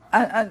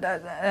What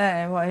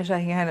are you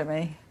shaking your head at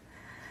me?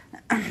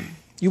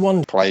 You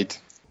won. Played.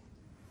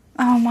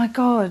 Oh my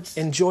God.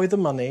 Enjoy the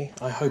money.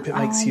 I hope it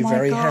makes you my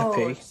very God.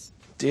 happy.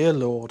 Dear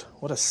Lord,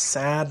 what a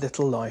sad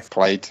little life.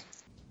 Played.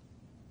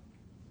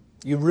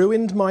 You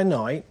ruined my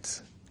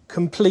night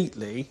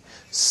completely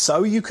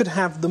so you could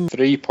have them.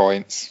 3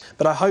 points.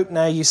 But I hope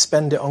now you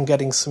spend it on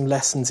getting some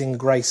lessons in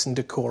grace and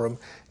decorum,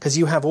 because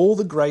you have all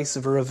the grace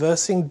of a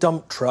reversing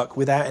dump truck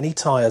without any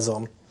tyres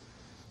on.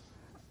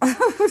 I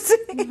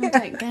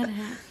don't get it.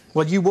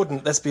 Well, you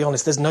wouldn't, let's be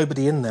honest. There's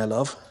nobody in there,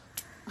 love.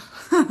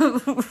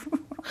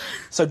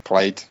 So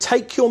Played.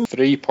 take your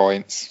 3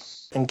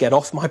 points. and get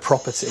off my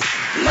property.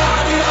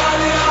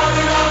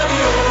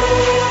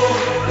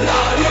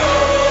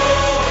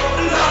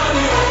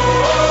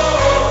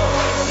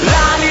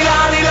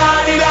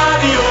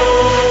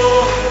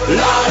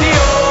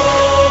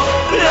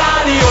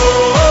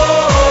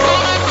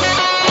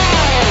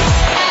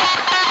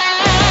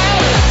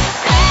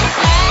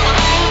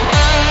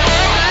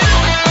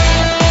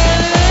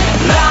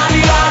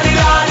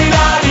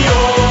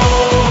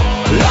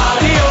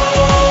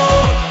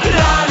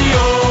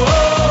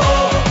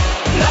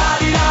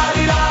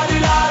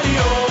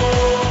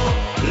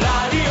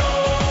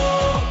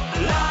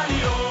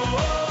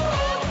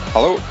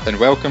 Hello and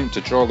welcome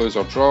to Draw, Lose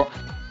or Draw,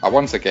 a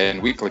once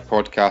again weekly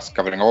podcast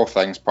covering all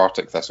things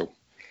Partick Thistle.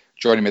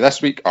 Joining me this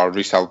week are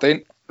Rhys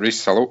Haldane.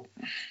 Rhys, hello.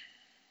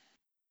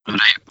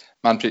 Alright.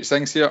 Manpreet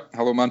Singh's here.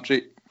 Hello,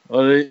 Manpreet.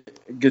 Alright,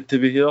 good to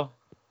be here.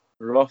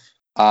 Rough.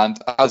 And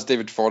as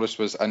David Forrest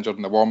was injured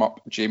in the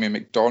warm-up, Jamie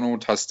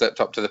McDonald has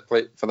stepped up to the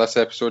plate for this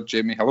episode.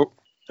 Jamie, hello.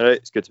 Alright,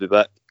 it's good to be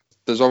back.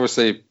 There's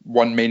obviously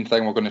one main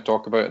thing we're going to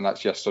talk about, and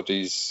that's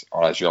yesterday's,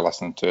 or as you're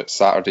listening to it,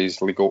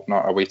 Saturday's league opener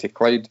away to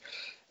Clyde.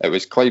 It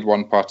was Clyde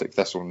 1, Partick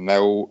Thistle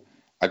 0,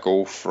 a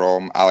goal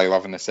from Ali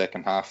Love in the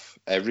second half.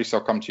 Rhys,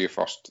 I'll come to you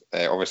first.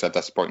 Obviously a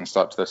disappointing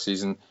start to this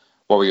season.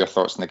 What were your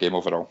thoughts on the game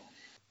overall?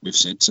 We've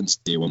said since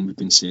day one, we've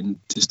been saying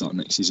to start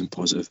next season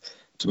positive.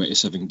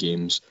 27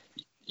 games,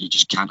 you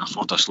just can't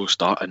afford a slow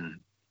start,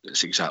 and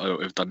it's exactly what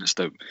we've done. It's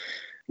the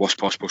worst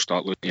possible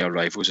start losing our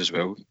rivals as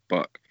well.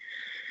 But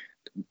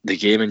the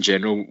game in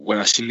general, when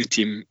I seen the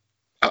team,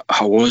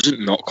 I wasn't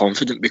not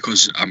confident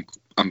because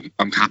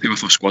I'm happy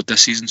with our squad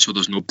this season, so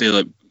there's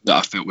nobody that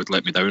I felt would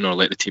let me down or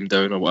let the team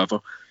down or whatever.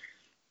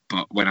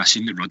 But when I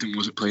seen that Rudden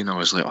wasn't playing, I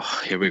was like,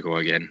 oh, here we go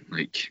again.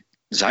 Like,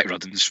 Zach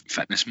Rudden's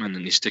fitness, man,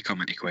 needs to come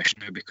into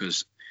question now,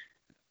 because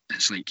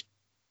it's like,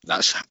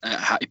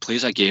 he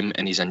plays a game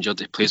and he's injured,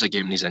 he plays a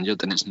game and he's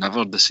injured, and it's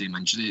never the same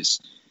injury. It's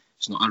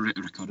not a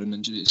recurring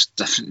injury, it's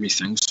different with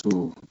things.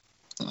 So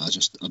I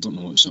don't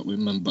know what's up with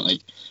him, man, but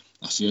like,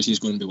 I fear he's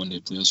going to be one of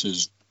the players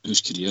whose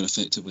career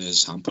effectively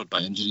is hampered by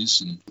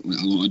injuries, and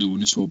a lot of the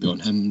onus will be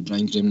on him and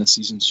Brian Graham this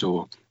season.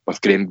 So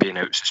with Graham being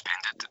out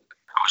suspended,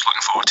 I was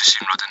looking forward to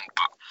seeing Rudden,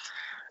 but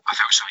I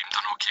felt Salim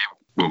done okay.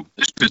 Well,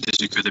 as good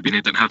as he could have been.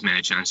 He didn't have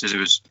many chances. He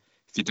was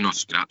feeding off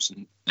scraps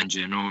in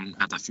general and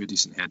had a few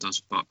decent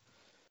headers, but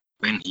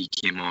when he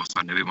came off,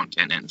 I knew we weren't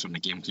getting anything from the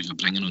game because you're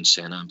bringing on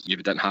Senna. You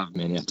didn't have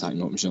many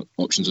attacking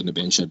options on the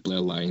bench. You had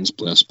Blair Lyons,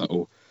 Blair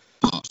Spittle.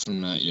 Apart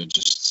from that,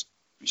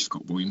 you've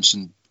got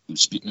Williamson.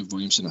 Speaking of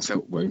Williamson, I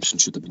felt Williamson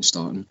should have been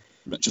starting.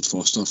 Richard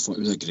Foster, I thought it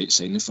was a great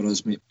signing for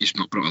us, mate. He's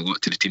not brought a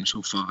lot to the team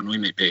so far. I know he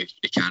might be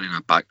carrying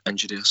a back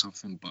injury or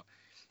something, but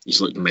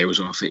he's looked miles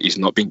off it. He's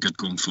not been good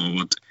going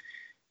forward.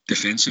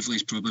 Defensively,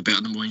 he's probably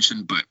better than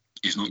Williamson, but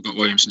he's not got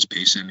Williamson's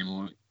pace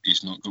anymore.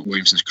 He's not got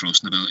Williamson's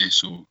crossing ability,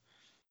 so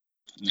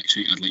next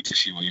week I'd like to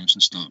see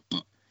Williamson start.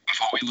 But I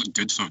thought he looked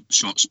good for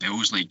short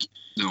spells. Like,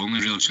 the only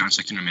real chance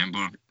I can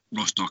remember,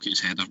 Ross Dockett's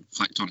header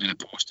flicked onto the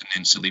post, and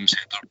then Salim's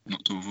header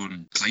knocked over,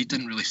 and Clyde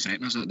didn't really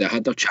threaten us. They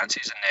had their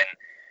chances, and then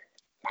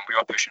when we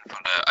were pushing for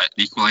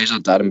the equaliser,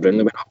 Darren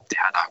Brownlee went up. They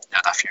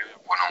had a few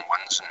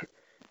one-on-ones, and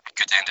it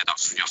could have ended up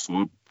 3 or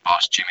 4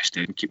 bars. Jamie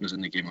Steddon keeping us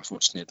in the game. I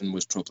thought Sneddon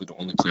was probably the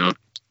only player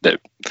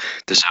that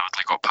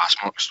deservedly got pass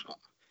marks.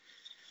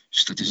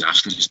 Just a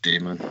disastrous day,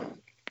 man.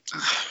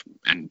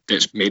 And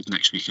it's made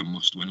next week a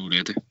must-win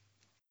already.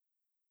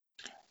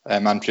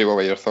 Manpreet, what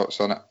were your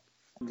thoughts on it?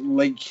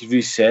 Like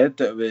we said,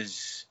 it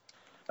was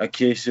a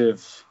case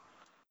of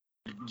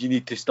you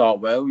need to start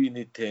well, you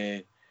need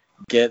to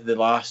get the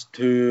last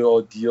 2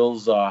 odd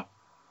years of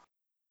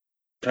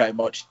pretty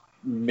much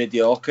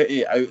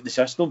mediocrity out of the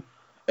system,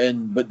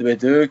 but we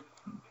do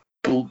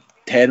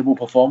terrible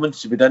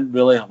performance. We didn't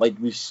really, like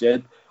we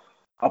said,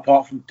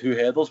 apart from 2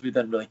 headers, we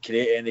didn't really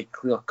create any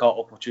clear-cut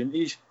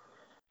opportunities.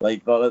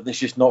 Like, it's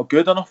just not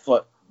good enough.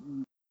 Like,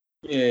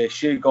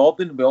 Shea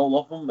Gordon, we all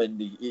love him, and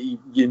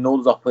you know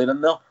there's a player in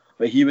there,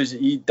 but he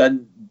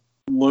didn't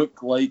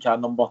look like a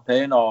number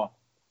 10 or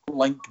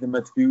link the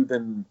midfield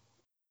and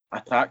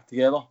attack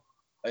together,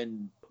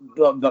 and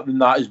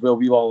that is where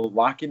we were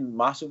lacking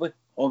massively.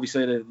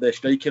 Obviously, the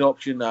striker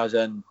option, as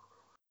in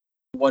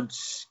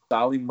once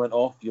Salim went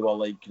off, you were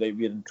like, right,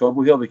 we're in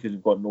trouble here because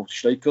we've got no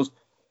strikers.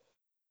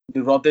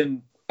 The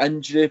Rudden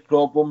injury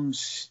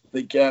problems,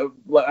 like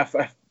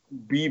if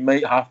we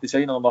might have to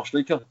sign another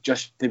striker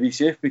just to be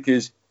safe,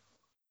 because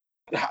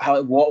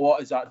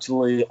what is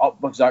actually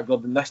up with Zach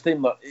Rudden this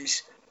time. Like,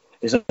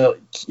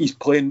 he's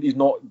playing. He's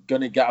not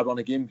going to get a run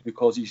of games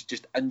because he's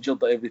just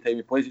injured every time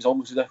he plays. It's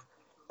almost as if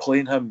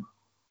playing him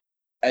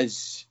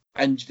is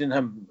injuring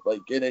him.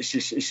 Like, and it's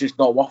just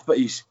not worth it.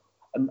 He's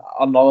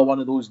another one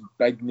of those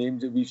big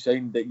names that we've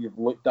signed that you've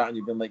looked at and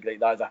you've been like, right,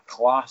 that is a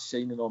class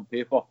signing on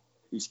paper.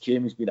 He's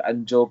been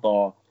injured,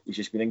 or he's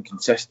just been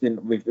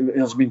inconsistent.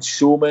 There's been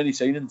so many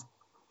signings,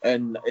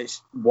 and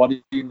it's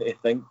worrying to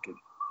think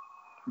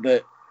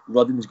that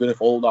Rudden's going to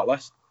follow that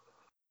list.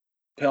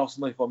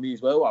 Personally, for me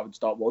as well, I would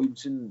start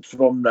Williamson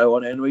from now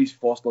on anyways.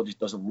 Foster just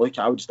doesn't look.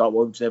 I would start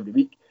Williamson every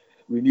week.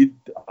 We need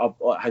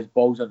his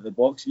balls into the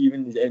box.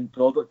 Even his end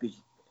product,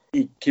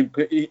 he can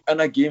put in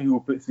a game. He will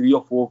put 3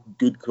 or 4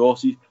 good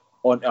crosses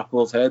onto a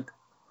player's head,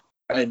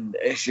 and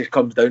it just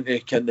comes down to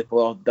can the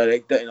player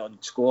direct it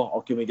and score,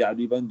 or can we get a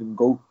rebound and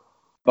goal?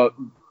 But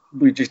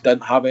we just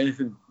didn't have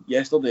anything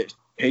yesterday. It's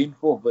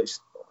painful. It's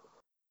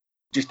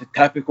just a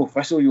typical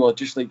Thistle. You were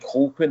just like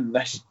hoping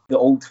the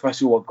old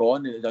Thistle were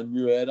gone and it's a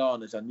new era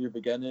and it's a new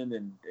beginning,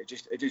 and it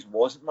just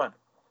wasn't, man.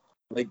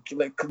 Like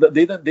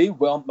they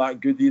weren't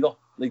that good either.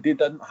 Like, they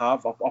didn't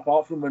have,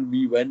 apart from when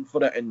we went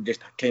for it and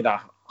just kind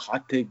of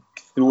had to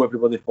throw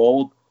everybody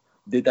forward,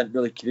 they didn't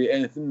really create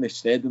anything. They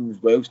Snedden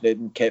as well.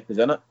 Snedden kept us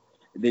in it.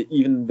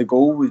 Even the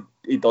goal,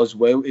 he does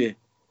well to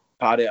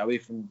parry it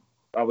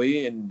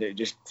away, and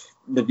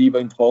the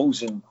rebound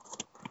falls, and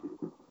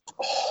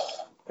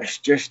it's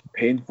just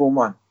painful,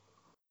 man.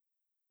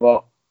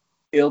 But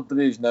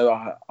Airdrie is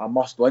now a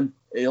must win.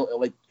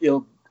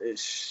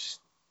 It's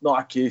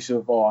not a case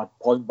of a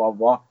point, blah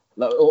blah.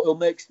 Like, our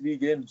next 3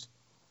 games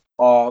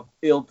are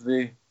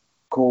Airdrie,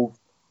 Cove,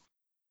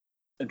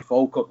 and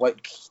Falkirk.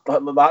 Like,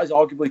 that is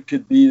arguably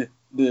could be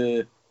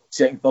the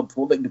second, third,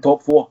 fourth. Like, the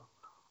top 4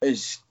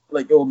 is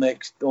like our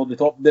next, or the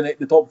top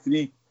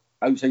 3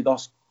 outside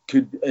us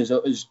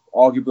is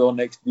arguably our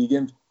next 3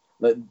 games.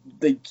 Like,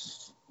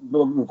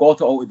 we've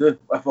got it all to do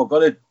if we're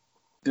gonna. Do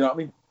you know what I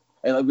mean?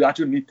 And like, we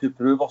actually need to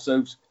prove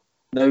ourselves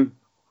now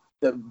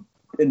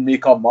and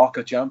make our mark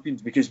of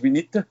champions, because we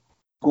need to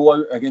go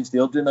out against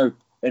Airdrie now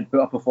and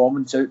put a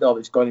performance out there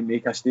that's going to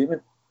make a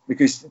statement.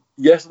 Because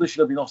yesterday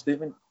should have been our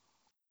statement,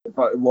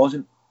 but it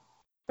wasn't.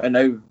 And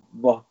now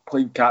we're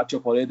playing catch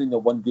up already, and they're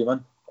 1 game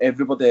in.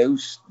 Everybody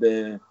else,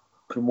 the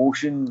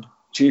promotion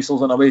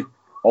chasers in a way,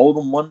 all of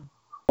them won.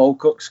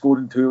 Falkirk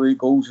scoring 2 late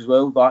goals as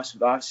well. That's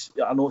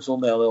I know it's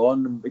only early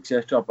on,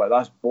 etc. But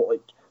that's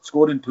like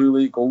scoring 2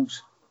 late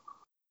goals,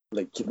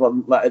 like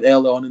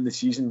early on in the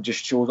season,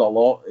 just shows a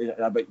lot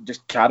about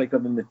just character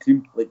in the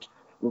team. Like,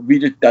 we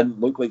just didn't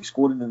look like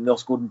scoring, and they're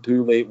scoring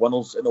 2 late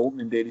winners in the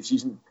opening day of the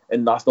season,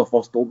 and that's their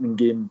first opening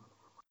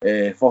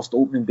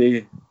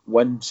day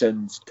win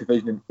since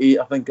 2008,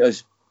 I think it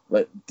is.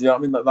 Like, do you know what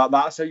I mean? Like,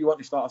 that's how you want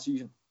to start a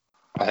season.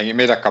 I think you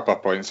made a couple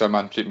of points there,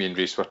 man. Me and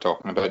Reece were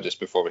talking about just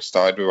before we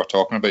started. We were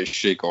talking about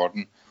Shea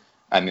Gordon,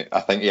 and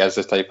I think he is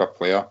the type of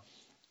player.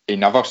 He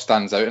never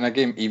stands out in a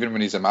game, even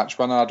when he's a match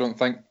winner.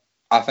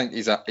 I think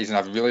he's a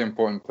really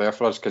important player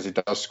for us because he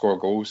does score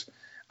goals,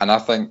 and I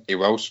think he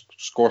will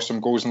score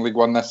some goals in League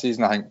One this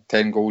season. I think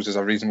 10 goals is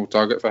a reasonable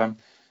target for him.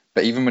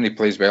 But even when he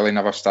plays well, he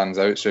never stands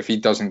out. So if he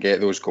doesn't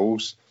get those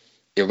goals,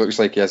 he looks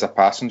like he has a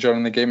passenger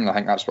in the game, and I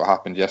think that's what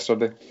happened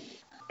yesterday.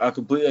 I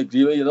completely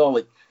agree with you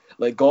though.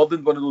 Like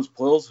Gordon, one of those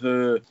players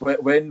who,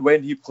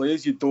 when he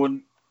plays, you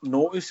don't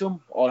notice him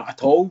or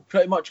at all,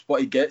 pretty much. But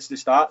he gets the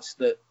stats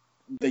that,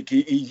 like,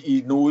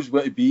 he knows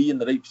where to be in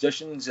the right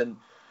positions, and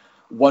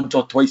once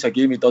or twice a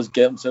game he does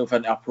get himself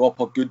into a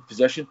proper good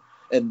position,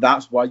 and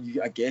that's why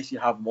I guess you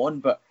have him on.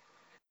 But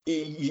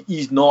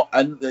he's not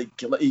in, like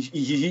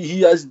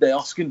he is the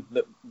Erskine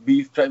that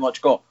we've pretty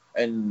much got,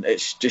 and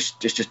it's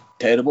just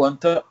terrible,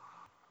 isn't it?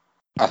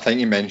 I think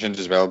you mentioned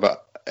as well,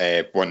 but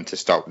wanting to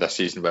start this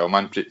season well,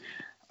 man.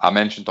 I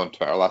mentioned on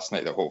Twitter last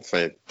night that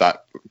hopefully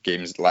that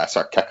game's let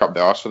us kick up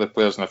the arse for the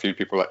players, and a few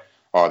people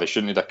they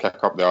shouldn't need a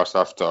kick up the arse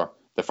after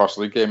the first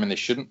league game, and they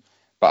shouldn't.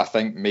 But I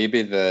think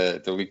maybe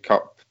the League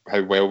Cup,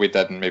 how well we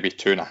did in maybe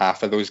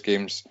 2.5 of those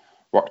games,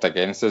 worked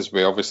against us.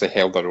 We obviously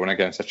held our own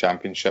against a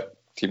Championship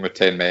team with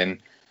 10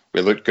 men.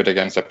 We looked good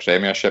against a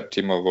Premiership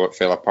team, although it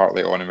fell apart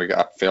late on, and we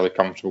got a fairly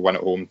comfortable win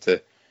at home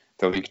to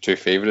the League 2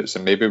 favourites.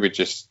 And maybe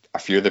a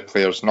few of the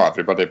players, not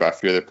everybody, but a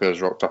few of the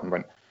players rocked up and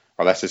went,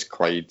 well, this is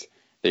Clyde.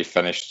 They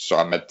finished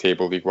sort of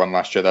mid-table League One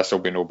last year. This will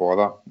be no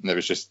bother. And it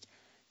was just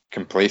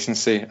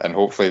complacency, and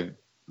hopefully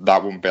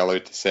that won't be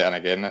allowed to set in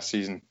again this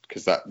season,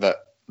 because that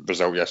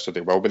result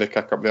yesterday will be the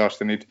kick up the arse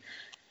they need.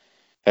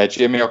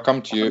 Jamie, I'll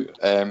come to you.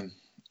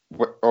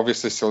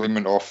 Obviously, Salim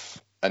went off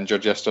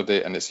injured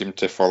yesterday, and it seemed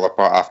to fall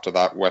apart after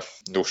that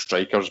with no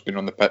strikers being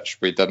on the pitch.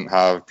 We didn't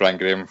have Brian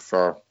Graham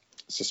for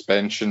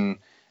suspension.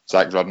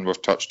 Zach Rudden,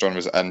 we've touched on,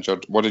 was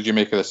injured. What did you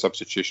make of the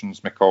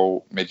substitutions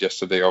McCall made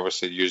yesterday?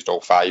 Obviously used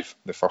all 5,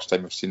 the first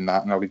time we've seen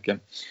that in a league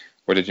game.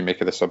 What did you make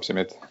of the subs he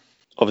made?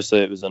 Obviously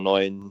it was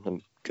annoying,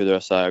 and Kudur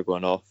Asaya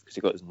going off because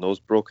he got his nose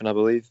broken, I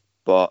believe.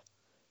 But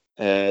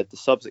the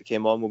subs that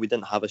came on, well, we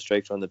didn't have a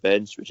striker on the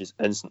bench, which is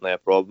instantly a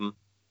problem.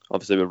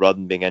 Obviously with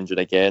Rudden being injured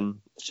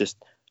again, it's just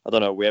I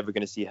don't know, are we ever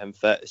going to see him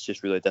fit? It's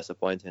just really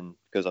disappointing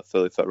because a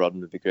fully fit Rudden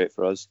would be great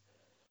for us.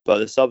 But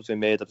the subs we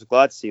made, I was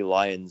glad to see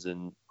Lyons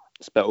and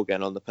Spittle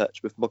getting on the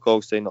pitch, with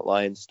McCall saying that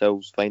Lyons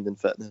still finding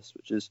fitness,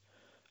 which is,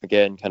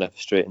 again, kind of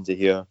frustrating to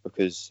hear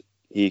because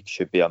he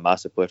should be a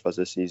massive player for us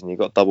this season. He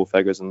got double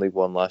figures in League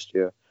One last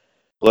year.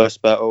 Blair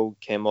Spittle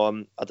came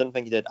on. I didn't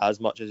think he did as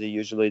much as he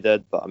usually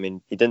did, but I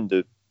mean, he didn't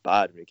do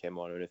bad when he came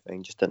on or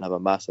anything, just didn't have a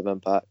massive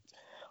impact.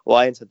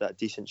 Lyons had that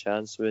decent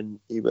chance when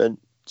he went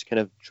to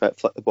kind of try to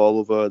flick the ball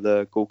over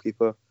the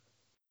goalkeeper.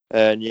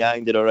 And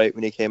Yang did alright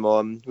when he came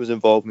on. He was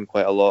involved in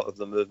quite a lot of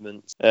the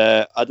movements.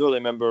 I don't really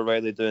remember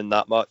O'Reilly doing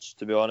that much,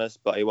 to be honest,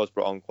 but he was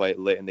brought on quite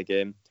late in the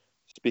game.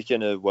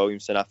 Speaking of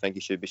Williamson, I think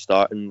he should be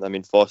starting. I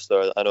mean,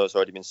 Foster, I know it's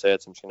already been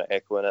said, so I'm just going to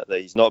echo in it,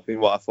 that he's not been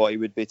what I thought he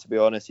would be, to be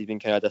honest. He's been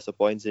kind of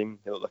disappointing.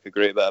 He looked like a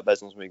great bit of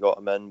business when we got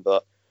him in,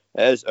 but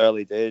it is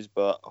early days,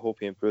 but I hope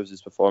he improves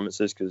his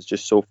performances because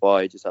just so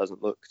far he just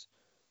hasn't looked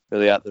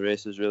really at the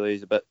races, really.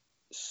 He's a bit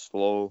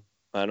slow.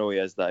 I know he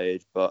is that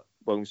age, but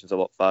Williamson's a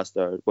lot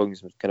faster.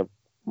 Williamson's kind of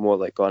more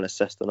like got an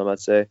assist on him, I'd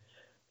say,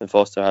 than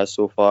Foster has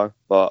so far.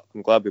 But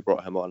I'm glad we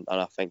brought him on,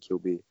 and I think he'll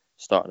be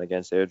starting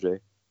against Airdrie,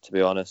 to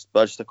be honest.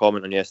 But just a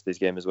comment on yesterday's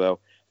game as well.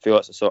 I feel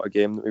it's the sort of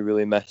game that we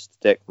really missed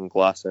Declan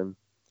Glass in,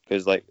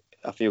 because like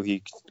I feel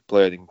he's a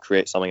player that can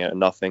create something out of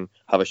nothing,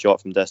 have a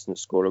shot from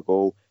distance, score a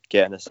goal,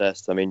 get an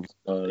assist. I mean,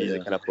 he's the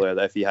kind of player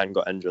that if he hadn't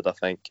got injured, I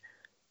think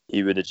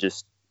he would have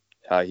just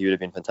he would have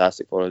been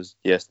fantastic for us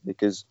yesterday,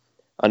 because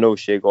I know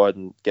Shea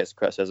Gordon gets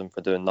criticism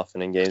for doing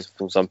nothing in games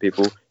from some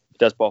people. He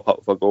does pop up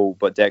with a goal,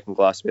 but Declan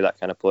Glass would be that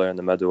kind of player in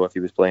the middle if he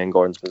was playing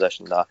Gordon's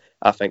position that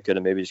I think could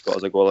have maybe just got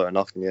us a goal out of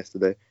nothing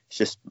yesterday. It's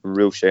just a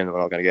real shame that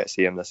we're not going to get to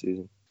see him this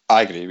season.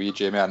 I agree with you,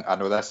 Jamie. I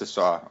know this is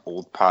sort of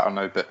old pattern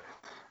now, but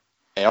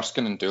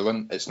Erskine and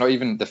Doolan, it's not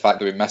even the fact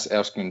that we miss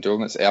Erskine and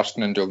Doolan, it's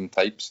Erskine and Doolan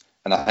types.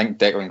 And I think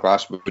Declan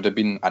Glass would have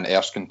been an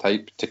Erskine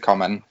type to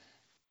come in,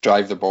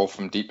 drive the ball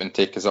from deep and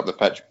take us up the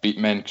pitch, beat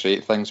men,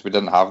 create things. We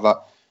didn't have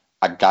that.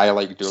 A guy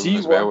like Doolan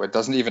as well. It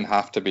doesn't even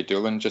have to be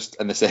Doolan. Just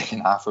in the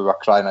second half, we were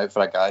crying out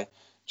for a guy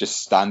just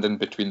standing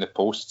between the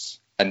posts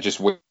and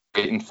just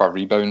waiting for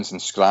rebounds and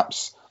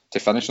scraps to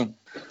finish them.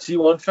 See,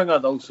 one thing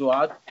I'd also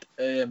add,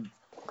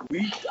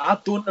 I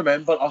don't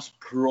remember us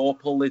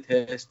properly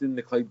testing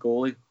the Clyde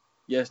goalie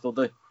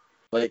yesterday.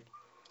 Like,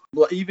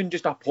 even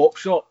just a pop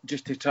shot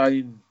just to try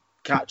and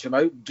catch him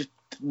out. Just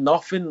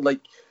nothing. Like,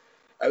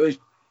 it was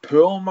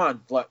poor,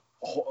 man. Like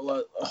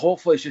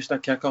hopefully it's just a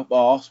kick up the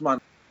arse, man.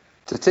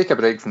 To take a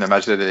break from the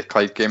misery of the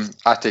Clyde game,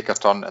 I take a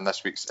turn in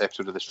this week's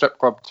episode of the Strip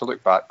Club to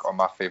look back on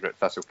my favourite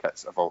Thistle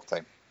kits of all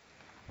time.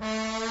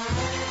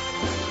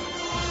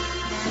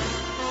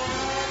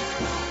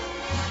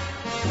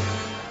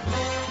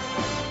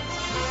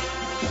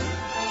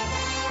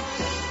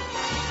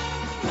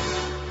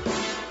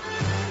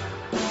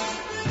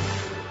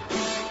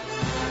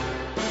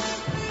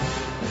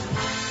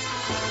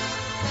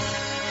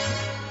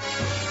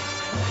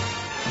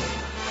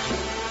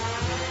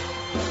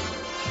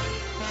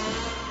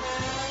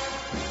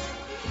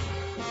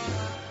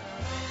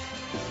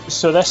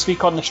 So this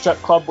week on the Strip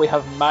Club we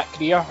have Matt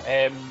Greer.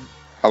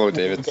 Hello,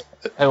 David.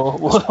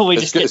 We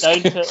just get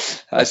down to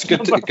it. It's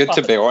good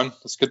to be on.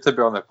 It's good to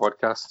be on the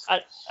podcast.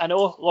 I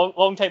know,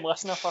 long time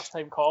listener, first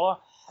time caller.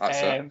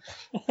 That's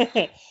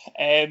it.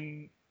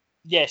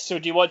 Yeah. So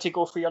do you want to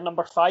go for your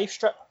number 5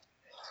 strip?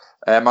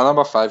 My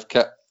number 5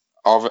 kit.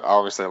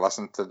 Obviously,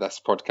 listened to this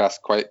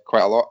podcast quite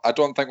a lot. I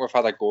don't think we've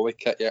had a goalie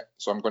kit yet,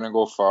 so I'm going to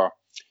go for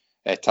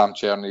Tam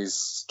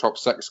Cherny's top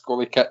 6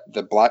 goalie kit,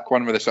 the black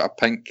one with the sort of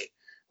pink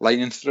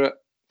lining through it.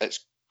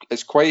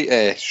 It's quite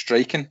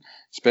striking,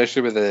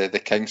 especially with the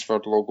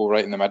Kingsford logo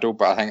right in the middle,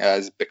 but I think it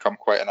has become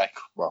quite an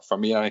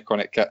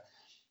iconic kit.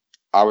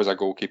 I was a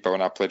goalkeeper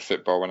when I played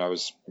football when I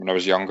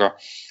was younger,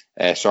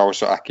 so I always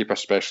sort of keep a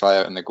special eye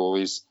out on the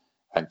goalies.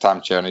 I think Tam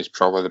Cherny's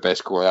probably the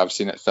best goalie I've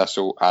seen at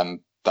Thistle,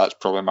 and that's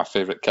probably my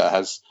favourite kit of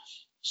his.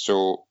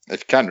 So if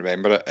you can't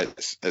remember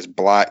it, it's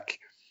black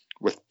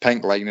with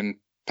pink lining,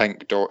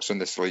 pink dots on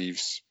the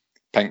sleeves,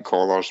 pink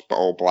collars, but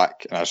all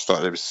black, and I just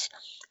thought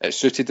it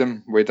suited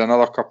him. We had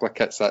another couple of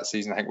kits that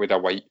season. I think we had a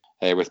white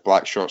with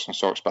black shorts and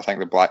socks, but I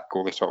think the black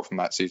goalie top from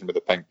that season with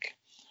the pink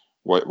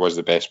was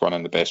the best one,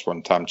 and the best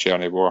one Tam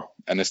Cherny wore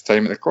in his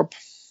time at the club.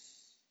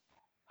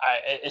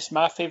 It's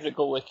my favourite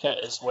goalie kit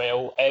as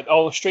well.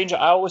 Stranger,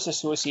 I always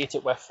associate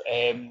it with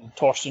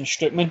Torsten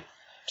Strootman,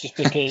 just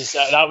because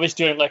that was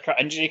during like our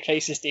injury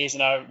crisis days,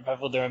 and I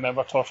vividly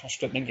remember Torsten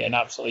Strootman getting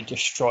absolutely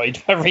destroyed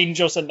by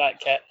Rangers in that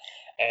kit.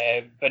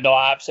 But no,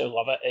 I absolutely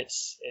love it.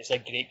 It's a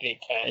great kit.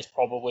 It's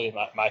probably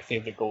my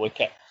favourite goalie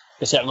kit.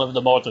 But certainly with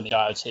the modern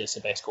era, I would say it's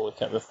the best goalie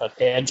kit we've had.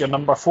 And your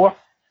number 4?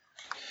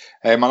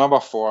 My number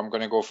 4, I'm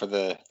going to go for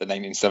the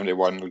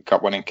 1971 League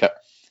Cup winning kit.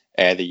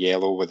 The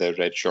yellow with the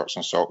red shorts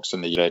and socks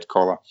and the red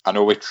collar. I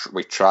know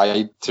we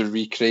tried to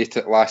recreate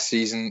it last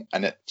season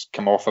and it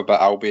came off a bit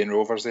Albion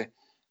Roversy.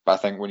 But I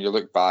think when you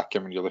look back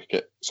and when you look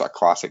at sort of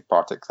classic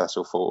Partick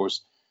Thistle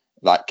photos,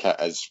 that kit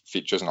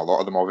features in a lot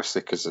of them,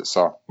 obviously, because it's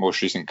our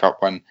most recent cup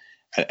win.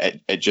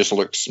 It just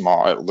looks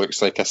smart. It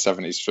looks like a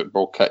 70s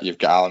football kit. You've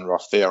got Alan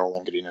Rough there, all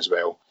in green as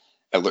well.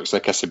 It looks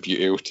like a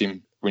Subbuteo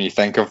team. When you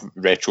think of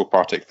retro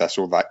Partick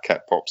Thistle, that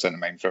kit pops into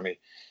mind for me.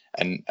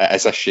 And it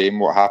is a shame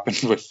what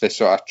happened with the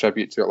sort of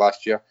tribute to it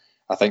last year.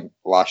 I think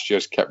last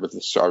year's kit with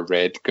the sort of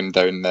red going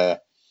down the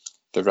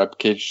rib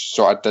cage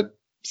sort of did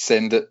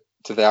send it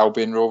to the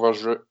Albion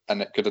Rovers route,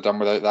 and it could have done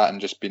without that and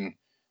just been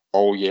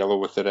all yellow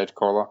with the red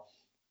collar.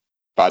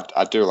 But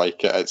I do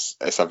like it.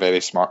 It's a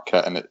very smart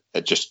kit, and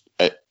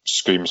it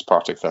screams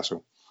Partick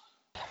Thistle.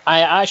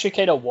 I actually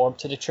kind of warmed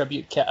to the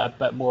tribute kit a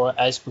bit more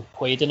as we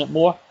played in it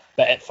more.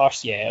 But at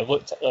first, yeah, it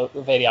looked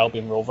very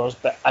Albion Rovers.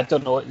 But I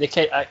don't know,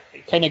 it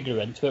kind of grew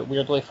into it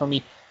weirdly for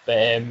me.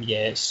 But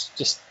yeah, it's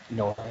just,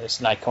 it's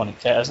an iconic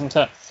kit, isn't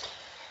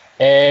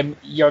it?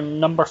 Your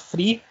number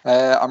 3?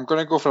 I'm going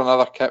to go for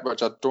another kit,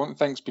 which I don't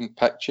think's been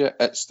picked yet.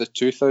 It's the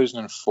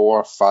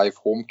 2004-5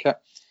 home kit.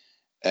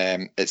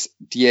 It's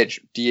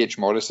DH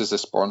Morris is the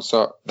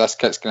sponsor. This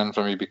kit's going in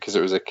for me because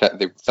it was a kit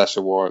the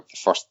Thistle wore at the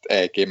first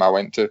game I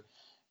went to.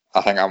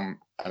 I think I'm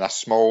in a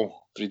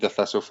small breed of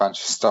Thistle fans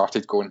who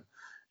started going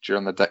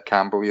during the Dick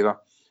Campbell era.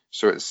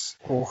 So it's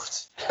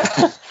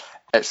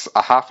it's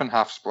a half and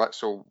half split.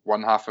 So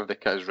one half of the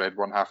kit is red,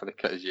 one half of the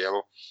kit is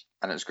yellow,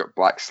 and it's got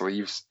black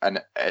sleeves,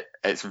 and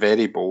it's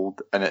very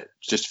bold, and it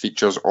just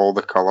features all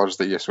the colours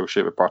that you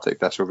associate with Partick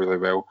Thistle really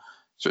well.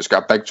 So it's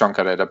got a big chunk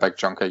of red, a big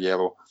chunk of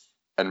yellow,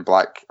 and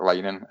black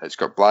lining. It's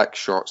got black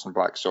shorts and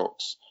black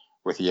socks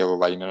with yellow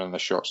lining on the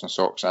shorts and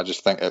socks. I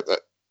just think that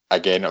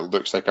again, it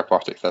looks like a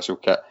Partick Thistle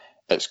kit.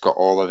 It's got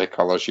all of the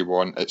colours you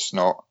want. It's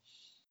not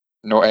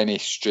any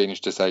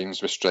strange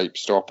designs with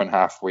stripes stopping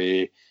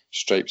halfway,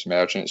 stripes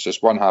merging. It's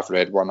just one half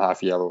red, one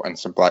half yellow, and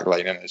some black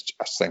lining. I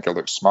just think it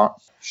looks smart.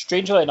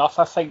 Strangely enough,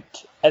 I think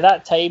at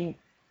that time,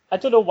 I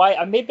don't know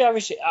why. Maybe I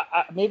was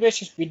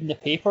just reading the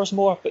papers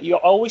more, but you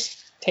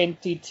always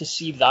tended to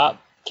see that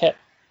kit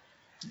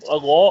a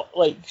lot,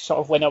 like sort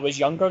of when I was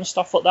younger and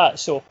stuff like that.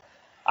 So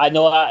I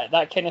know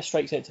that kind of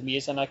strikes out to me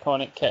as an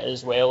iconic kit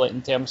as well,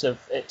 in terms of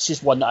it's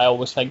just one that I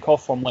always think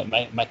of from like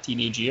my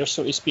teenage years,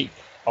 so to speak,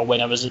 or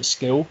when I was at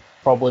school.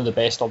 Probably the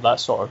best of that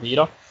sort of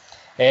era.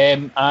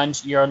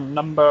 And your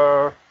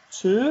number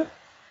 2?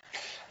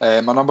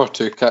 My number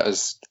 2 kit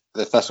is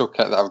the Thistle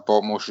kit that I've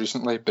bought most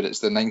recently, but it's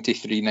the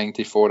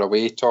 93-94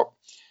 away top.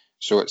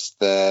 So it's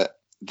the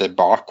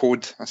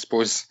barcode, I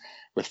suppose,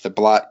 with the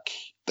black.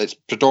 It's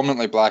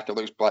predominantly black. It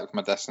looks black from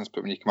a distance,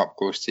 but when you come up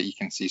close to it, you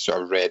can see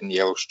sort of red and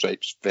yellow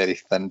stripes very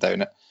thin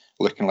down it,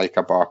 looking like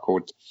a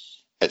barcode.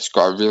 It's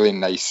got a really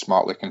nice,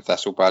 smart-looking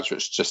Thistle badge,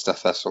 which is just a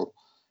Thistle.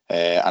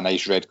 A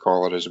nice red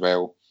collar as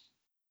well.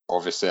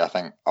 Obviously, I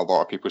think a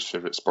lot of people's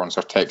favourite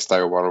sponsor,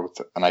 Textile World,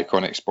 an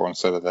iconic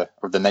sponsor of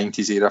the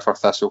 90s era for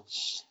Thistle.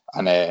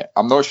 And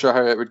I'm not sure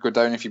how it would go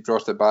down if you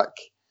brought it back,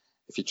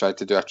 if you tried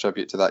to do a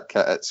tribute to that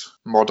kit. It's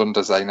modern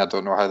design. I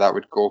don't know how that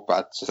would go,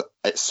 but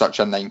it's such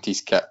a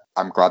 90s kit.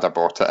 I'm glad I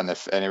bought it. And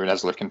if anyone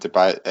is looking to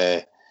buy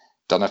it,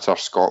 Dunnottar,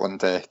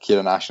 Scotland,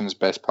 Kieran Ashton's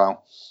best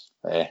pal.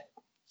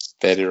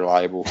 Very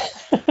reliable.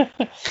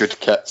 Good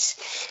kits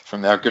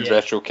from there. Good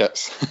retro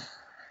kits.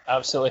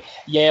 Absolutely.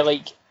 Yeah,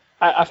 like,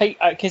 I think,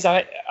 because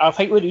I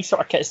think with these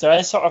sort of kits, there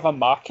is sort of a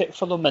market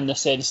for them in the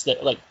sense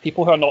that, like,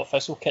 people who are not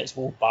Thistle kits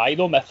will buy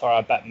them if they're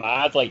a bit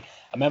mad. Like, you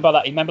remember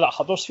that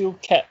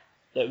Huddersfield kit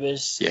that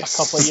was a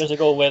couple of years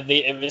ago, where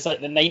it was like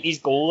the 90s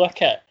goalie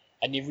kit,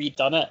 and you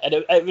redone it,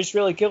 and it was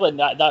really cool, and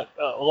that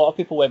a lot of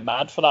people went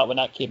mad for that when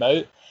that came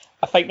out.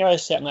 I think there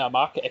is certainly a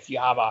market if you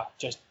have a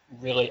just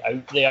really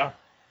out there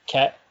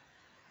kit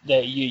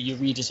that you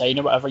redesign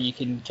or whatever, you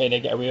can kind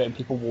of get away with it and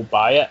people will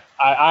buy it.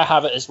 I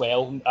have it as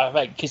well. I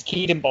think because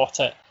Kieran bought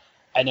it,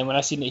 and then when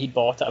I seen that he'd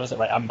bought it, I was like,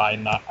 right, I'm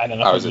buying that. And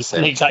then I was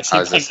the exact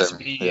same thing as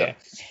me. Yeah.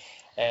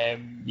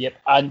 Yep.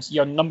 And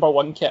your number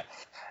 1 kit?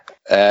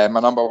 My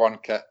number 1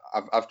 kit.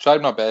 I've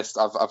tried my best.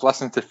 I've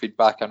listened to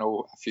feedback. I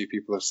know a few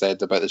people have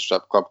said about the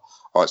strip club,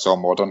 it's all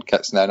modern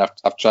kits now. And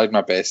I've tried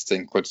my best to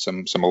include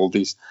some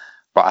oldies,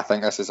 but I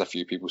think this is a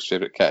few people's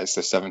favourite kit. It's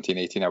the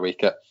 17-18 away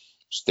kit.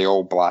 It's the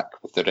all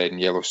black with the red and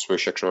yellow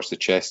swoosh across the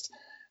chest.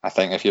 I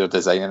think if you're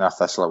designing a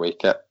Thistle away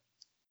kit,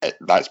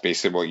 that's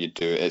basically what you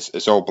do.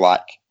 It's all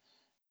black.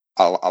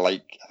 I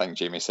think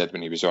Jamie said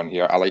when he was on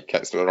here, I like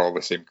kits that are all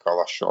the same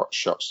colour,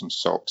 shorts and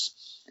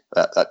socks.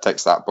 That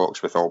ticks that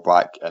box with all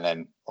black, and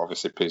then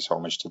obviously pays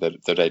homage to the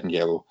red and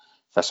yellow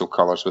Thistle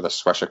colours with a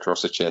swish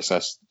across the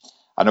chest.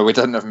 I know we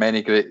didn't have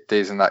many great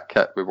days in that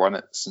kit. We won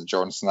at St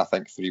Johnstone, I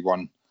think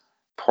 3-1.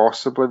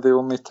 Possibly the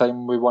only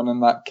time we won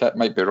in that kit,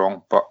 might be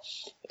wrong, but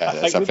yeah,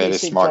 it's a very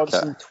smart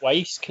kit.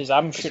 Twice, because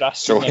I'm sure I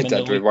seen them in the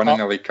League Cup. We won in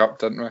the League Cup,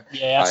 didn't we?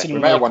 Yeah, we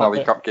might have won a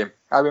League Cup game.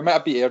 We might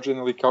have beat Airdrie in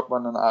the League Cup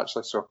one in it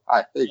actually. So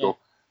there you go.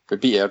 We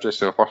beat Airdrie,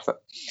 so worth it.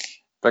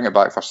 Bring it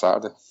back for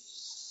Saturday.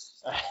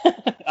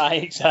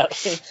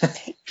 Exactly.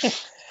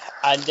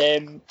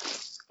 And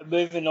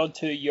moving on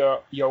to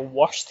your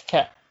worst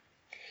kit.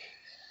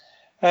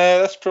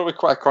 That's probably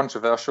quite a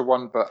controversial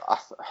one, but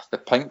the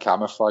pink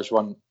camouflage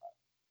one.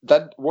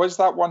 Was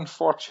that one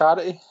for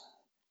charity?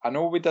 I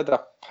know we did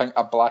a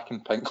black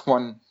and pink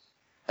one,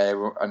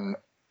 and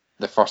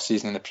the first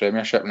season in the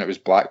Premiership when it was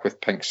black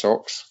with pink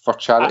socks for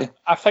charity?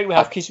 I think we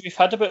have, because we've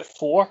had about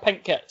 4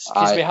 pink kits.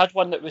 Because Aye. we had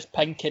one that was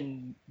pink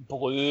and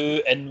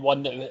blue, and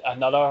one that was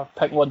another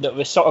pink one that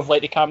was sort of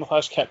like the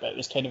camouflage kit, but it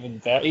was kind of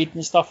inverted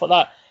and stuff like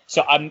that.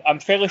 So I'm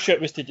fairly sure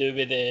it was to do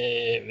with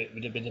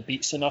the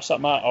Beatson or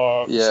something like that.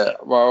 Or Yeah,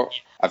 well,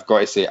 I've got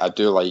to say, I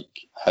do like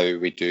how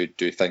we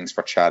do things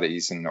for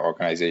charities and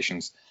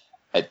organisations.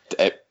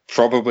 It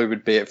probably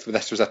would be, if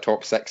this was a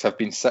top 6, I've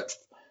been 6th,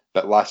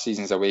 but last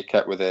season's away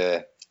kit with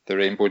the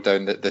rainbow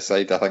down the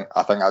side, I think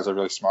that was a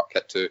really smart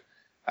kit too,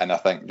 and I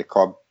think the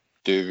club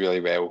do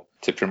really well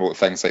to promote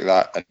things like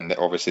that, and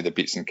obviously the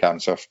Beatson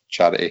Cancer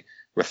charity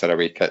with their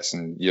away kits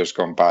in years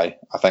gone by.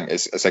 I think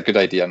it's a good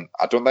idea, and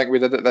I don't think we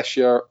did it this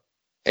year,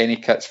 any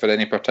kits for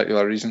any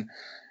particular reason,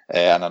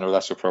 and I know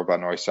this will probably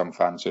annoy some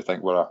fans who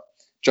think we're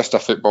just a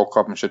football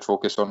club and should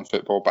focus on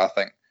football, but I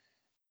think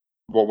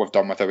what we've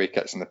done with away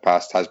kits in the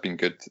past has been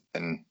good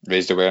and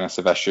raised awareness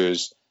of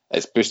issues.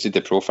 It's boosted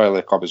the profile of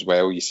the club as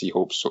well. You see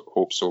Hope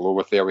Solo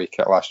with the away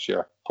kit last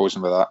year,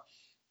 posing with that.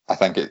 I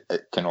think it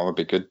can only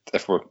be good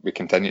if we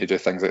continue to do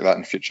things like that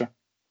in the future.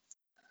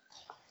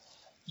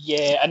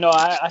 Yeah, I know.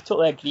 I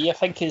totally agree. I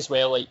think as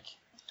well, like,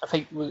 I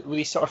think with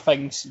these sort of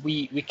things,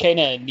 we kind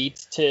of need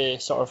to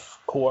sort of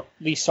court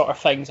these sort of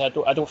things. I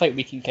don't think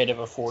we can kind of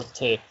afford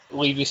to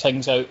leave these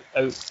things out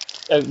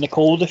in the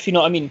cold, if you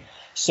know what I mean.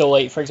 So,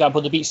 like, for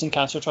example, the Beatson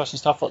Cancer Trust and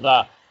stuff like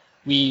that,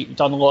 we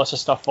done lots of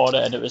stuff for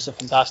it, and it was a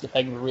fantastic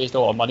thing. We raised a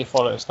lot of money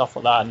for it and stuff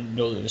like that, and you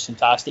know, it was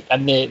fantastic.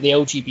 And the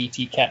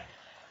LGBT kit,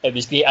 it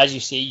was great. As you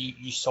say,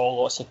 you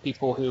saw lots of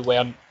people who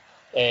weren't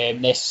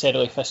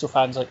necessarily Thistle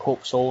fans, like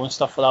Hope Soul and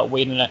stuff like that,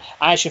 wearing it.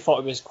 I actually thought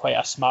it was quite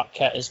a smart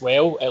kit as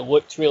well. It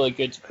looked really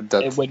good.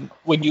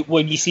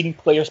 When you seen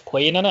players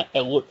playing in it,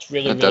 it looked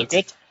really good.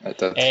 It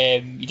did.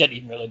 You didn't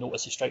even really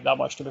notice the strike that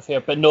much, to be fair.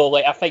 But no,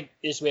 like, I think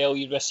as well,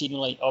 you were seeing,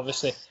 like,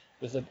 obviously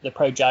with the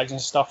Proud Jags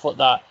and stuff like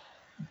that,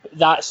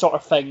 that sort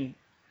of thing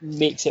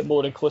makes it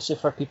more inclusive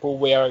for people,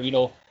 where, you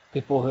know,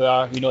 people who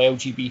are, you know,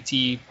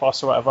 LGBT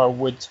plus or whatever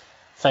would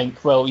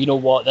think, well, you know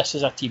what, this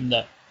is a team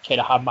that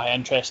kind of have my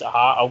interest at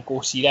heart, I'll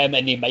go see them,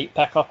 and they might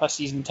pick up a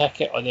season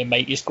ticket, or they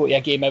might just go to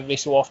a game every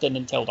so often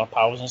and tell their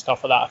pals and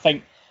stuff like that. I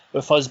think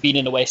with us being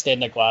in the West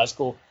End of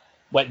Glasgow,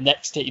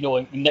 next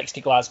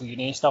to Glasgow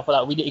Union and stuff like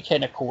that, we need to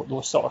kind of court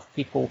those sort of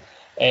people,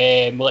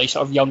 like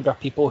sort of younger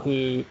people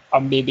who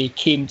are maybe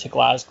came to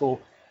Glasgow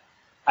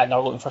and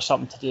are looking for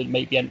something to do that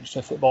might be interested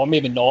in football,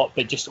 maybe not,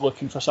 but just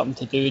looking for something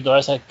to do. There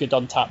is a good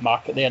untapped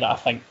market there that I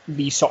think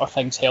these sort of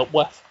things help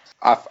with.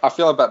 I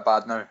feel a bit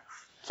bad now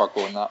for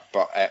going that,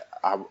 but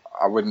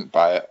I wouldn't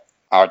buy it.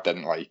 I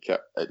didn't like it.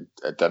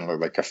 It didn't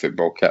look like a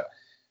football kit.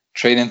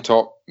 Training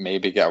top,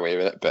 maybe get away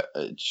with it, but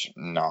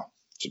no.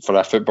 For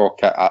a football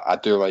kit, I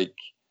do like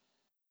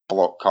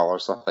block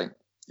colours. I think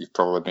you've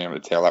probably been able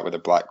to tell that with the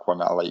black one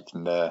that I liked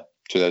in the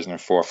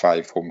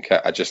 2004-05 home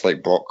kit. I just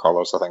like block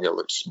colours. I think it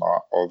looks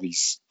smart. All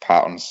these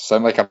patterns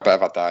sound like a bit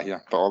of a da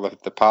here, but all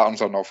the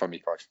patterns are not for me,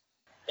 Clive.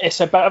 It's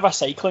a bit of a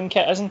cycling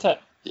kit, isn't it?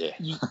 Yeah.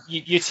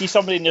 You'd see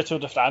somebody in the Tour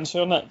de France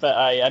wearing it, but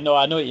I know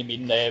what you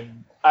mean.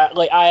 I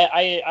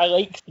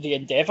like the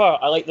endeavour.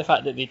 I like the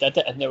fact that they did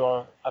it and they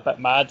were a bit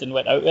mad and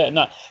went out with it and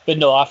that. But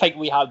no, I think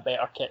we have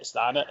better kits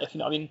than it, if you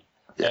know what I mean.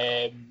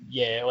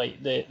 Yeah.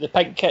 Like the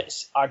pink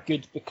kits are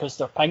good because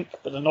they're pink,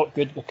 but they're not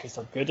good because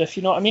they're good, if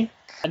you know what I mean.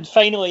 And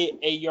finally,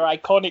 your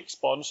iconic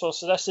sponsor.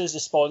 So this is the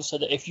sponsor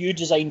that if you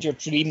designed your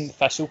dream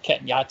Thistle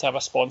kit and you had to have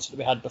a sponsor that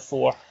we had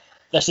before,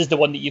 this is the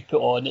one that you put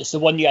on. It's the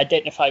one you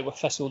identify with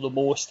Thistle the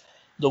most.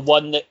 The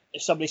one that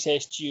if somebody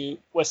says to you,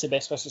 what's the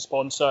best Thistle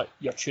sponsor,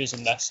 you're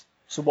choosing this.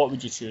 So what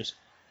would you choose?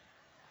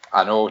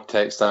 I know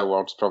Textile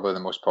World's probably the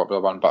most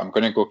popular one, but I'm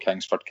going to go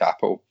Kingsford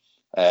Capital.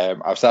 I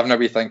was having a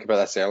wee think about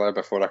this earlier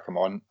before I come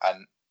on,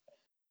 and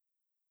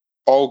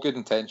all good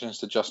intentions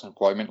to just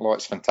employment law.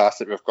 It's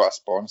fantastic we've got a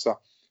sponsor,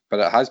 but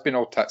it has been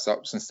all tits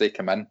up since they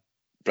come in.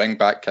 Bring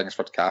back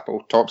Kingsford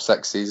Capital. Top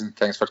 6 season,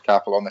 Kingsford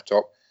Capital on the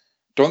top.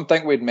 Don't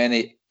think we had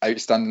many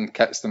outstanding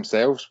kits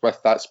themselves with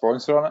that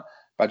sponsor on it,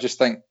 but I just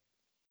think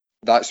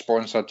that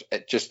sponsor,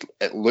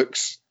 it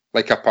looks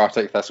like a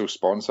Partick Thistle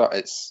sponsor.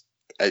 It's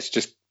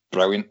just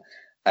brilliant,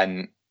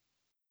 and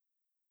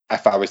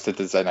if I was to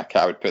design a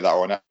kit, I would put that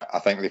on it. I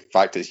think the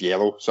fact it's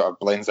yellow sort of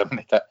blends in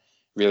the kit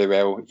really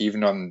well,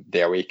 even on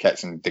the away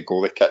kits and the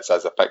goalie kits,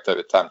 as I picked out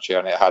with Tam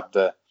Cherny, it had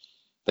the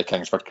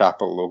Kingsford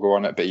Capital logo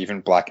on it, but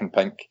even black and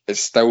pink, it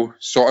still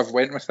sort of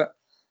went with it.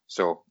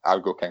 So I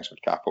would go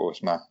Kingsford Capital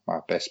as my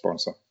best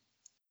sponsor.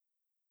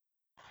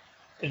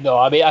 No,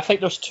 I mean, I think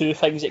there's two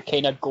things that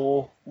kind of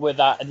go with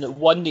that. And the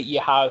one that you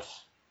have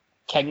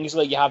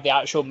Kingsley, you have the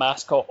actual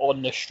mascot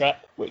on the strip,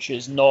 which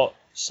is not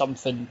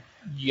something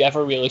you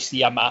ever really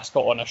see a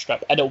mascot on a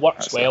strip, and it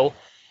works well.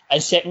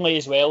 And secondly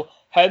as well,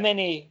 how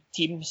many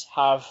teams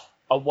have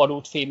a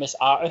world famous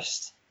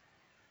artist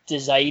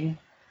design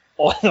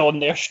on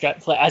their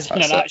strip, like as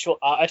in an actual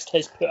artist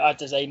has put a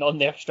design on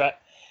their strip?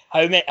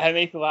 How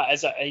many people that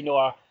is it, you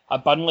know, a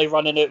Burnley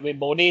running out with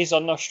Monies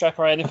on their strip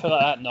or anything like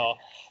that. No.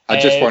 I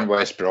just want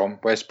West Brom.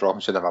 West Brom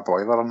should have a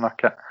boiler on their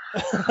kit.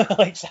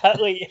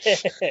 Exactly.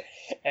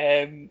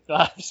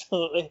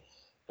 Absolutely.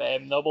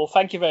 No, well,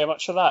 thank you very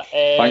much for that.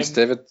 Thanks,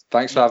 David.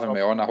 Thanks for having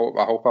me on. I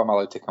hope I'm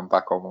allowed to come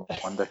back on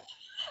one day.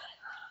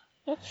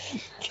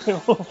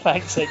 Well,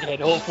 thanks again.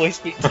 Hopefully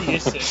speak to you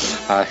soon.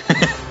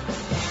 Aye.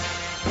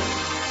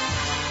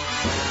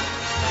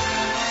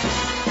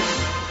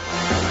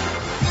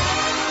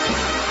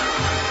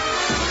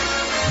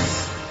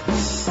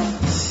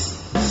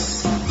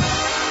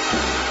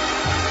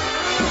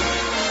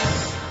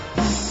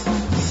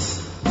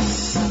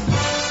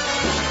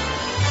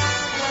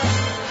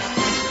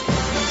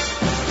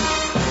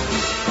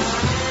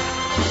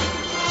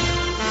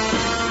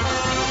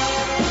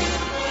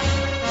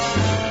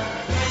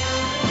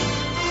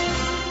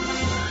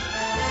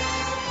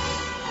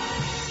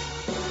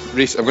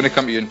 Reece, I'm going to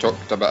come to you and talk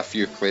about a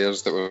few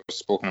players that we've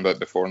spoken about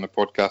before on the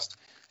podcast.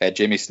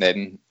 Jamie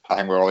Sneddon, I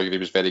think we're all agreed he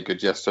was very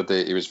good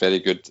yesterday. He was very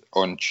good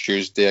on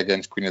Tuesday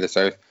against Queen of the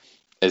South.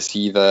 Is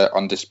he the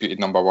undisputed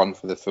number one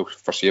for the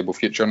foreseeable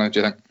future now, do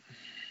you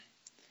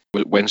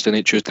think? Wednesday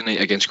night, Tuesday night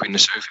against Queen of the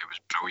South, it was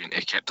brilliant.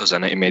 He kept us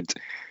in it. He made 2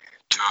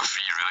 or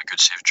 3 really good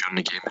saves during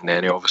the game, and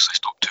then he obviously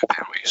stopped 2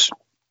 penalties.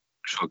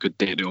 So a good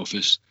day at the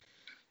office.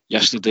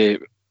 Yesterday,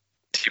 the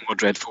team were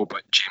dreadful,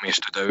 but Jamie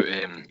stood out.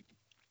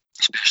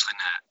 Especially in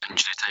the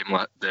injury time,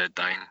 like the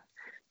dying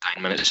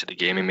minutes of the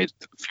game, he made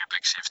a few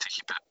big saves to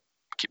keep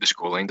the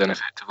scoreline down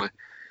effectively.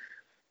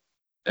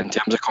 In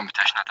terms of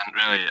competition, I don't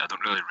really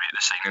rate the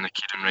signing of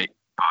Kieran Wright,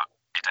 but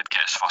he did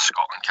get his first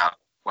Scotland cap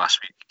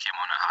last week. Came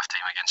on at half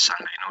time against San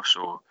Marino,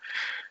 so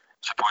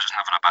I suppose it's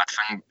never a bad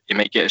thing. He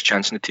might get his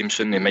chance in the team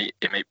soon. He might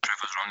prove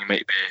us wrong. He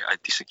might be a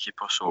decent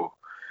keeper. So,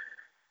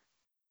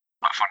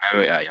 but for now,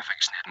 I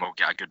think Sneddon will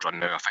get a good run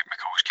now.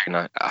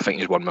 I think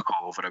he's won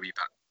McCall over a wee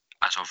bit.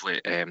 As of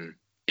late,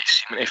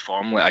 he's seeming to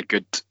form like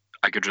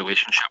a good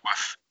relationship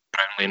with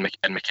Brownlee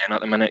and McKenna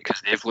at the minute,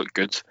 because they've looked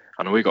good.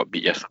 I know we got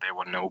beat yesterday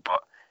 1-0, but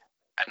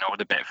I know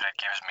the Betfred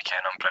games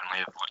McKenna and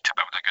Brownlee have looked to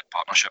build a good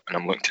partnership, and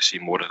I'm looking to see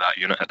more of that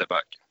unit at the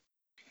back.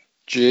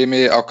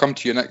 Jamie, I'll come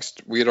to you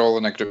next. We're all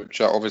in a group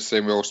chat, obviously,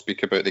 and we all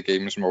speak about the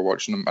games and we're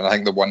watching them. And I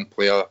think the one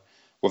player,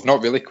 we've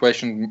not really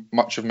questioned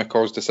much of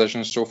McCall's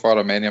decisions so far,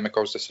 or many of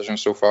McCall's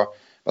decisions so far.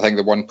 I think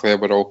the one player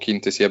we're all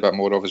keen to see a bit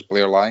more of is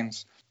Blair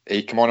Lyons.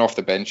 He came on off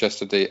the bench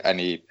yesterday and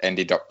he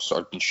ended up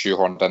sort of being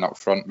shoehorned in up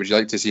front. Would you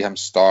like to see him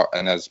start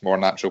in his more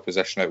natural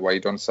position out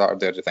wide on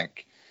Saturday, or do you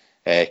think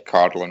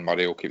Cardle and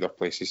Murray will keep their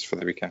places for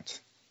the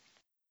weekend?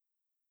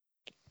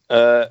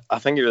 I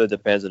think it really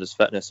depends on his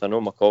fitness. I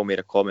know McCall made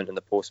a comment in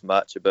the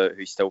post-match about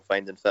he's still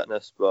finding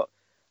fitness, but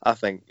I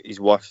think he's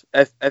worth...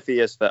 If he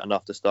is fit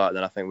enough to start,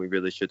 then I think we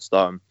really should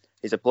start him.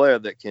 He's a player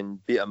that can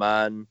beat a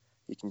man,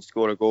 he can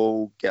score a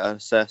goal, get an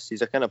assist.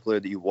 He's the kind of player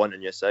that you want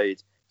on your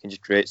side. Can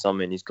just create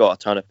something. He's got a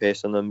ton of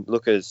pace on him.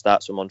 Look at his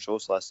stats from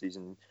Montrose last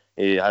season.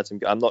 He had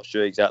some. I'm not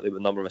sure exactly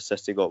what number of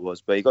assists he got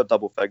was, but he got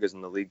double figures in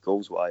the league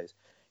goals wise.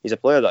 He's a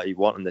player that you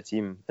want in the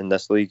team in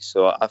this league,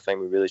 so I think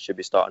we really should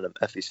be starting him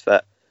if he's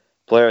fit.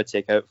 Player to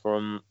take out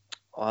from,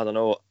 I don't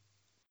know.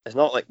 It's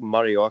not like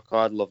Murray or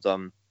Cardle have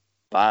done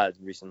bad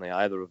recently,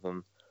 either of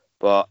them,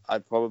 but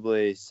I'd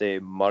probably say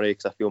Murray,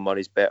 because I feel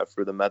Murray's better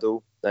through the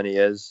middle than he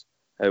is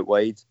out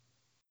wide,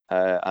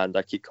 and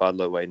I keep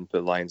Cardle out wide and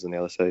put Lyons on the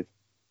other side.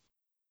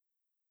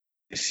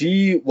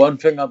 See, one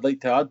thing I'd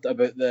like to add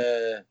about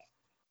the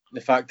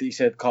fact that he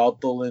said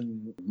Cardle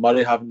and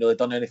Murray haven't really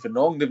done anything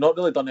wrong. They've not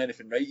really done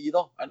anything right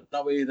either, in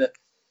a way that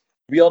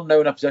we are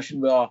now in a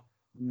position where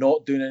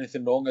not doing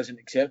anything wrong isn't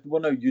acceptable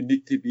now. You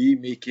need to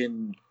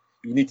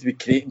be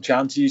creating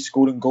chances,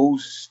 scoring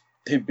goals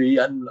to be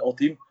in our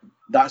team.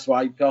 That's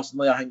why,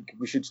 personally, I think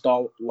we should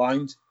start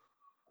Lyons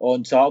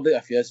on Saturday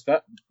if he is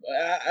fit.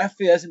 If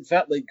he isn't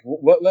fit, like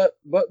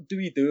what do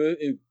we do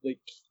to like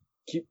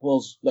keep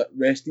players like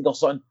rested or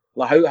something?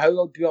 Like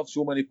how do you have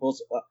so many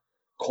players like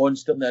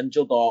constantly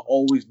injured or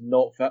always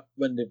not fit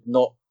when they've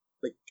not,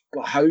 like,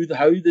 how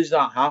does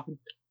that happen?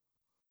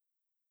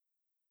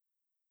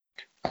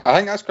 I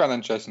think that's quite an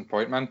interesting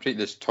point, man. Pete,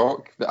 this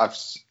talk that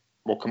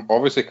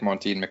obviously come on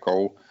to Ian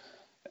McCall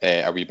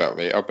a wee bit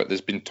later, but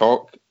there's been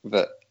talk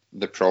that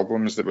the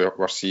problems that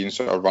we're seeing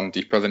sort of run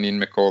deeper than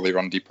Ian McCall. They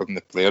run deeper than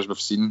the players. We've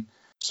seen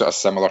sort of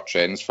similar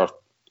trends for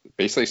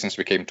basically since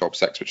we came top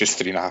 6, which is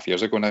 3.5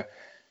 years ago now.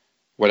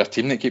 We're a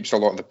team that keeps a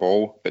lot of the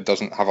ball but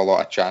doesn't have a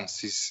lot of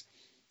chances.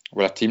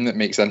 We're a team that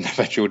makes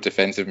individual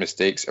defensive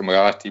mistakes, and we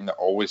are a team that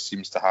always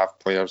seems to have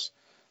players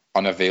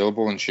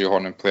unavailable and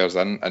shoehorning players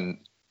in. And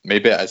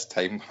maybe it is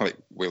time like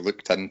we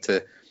looked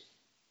into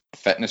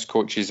fitness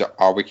coaches.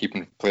 Are we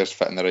keeping players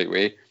fit in the right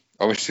way?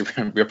 Obviously,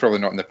 we're probably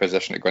not in the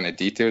position to go into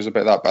details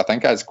about that, but I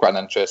think that's quite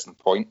an interesting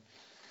point.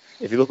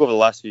 If you look over the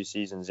last few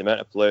seasons, the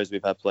amount of players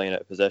we've had playing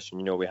out of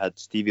position, we had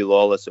Stevie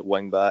Lawless at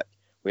wing back.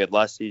 We had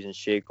last season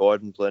Shea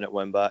Gordon playing at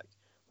wing back.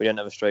 We didn't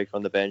have a striker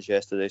on the bench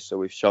yesterday, so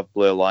we've shoved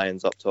Blair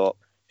Lyons up top.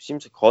 We seem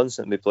to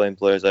constantly be playing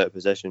players out of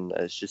position.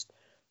 It's just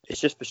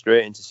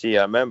frustrating to see.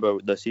 I remember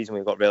the season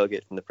we got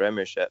relegated from the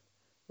Premiership,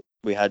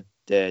 we had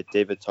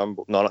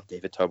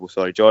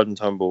Jordan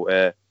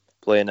Turnbull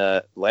playing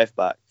a left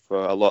back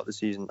for a lot of the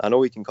season. I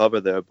know he can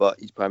cover there, but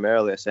he's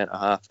primarily a centre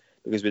half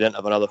because we didn't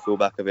have another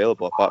fullback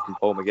available apart from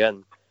Paul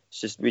McGinn.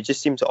 We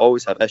just seem to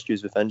always have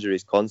issues with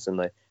injuries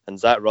constantly, and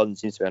Zach Rudden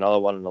seems to be another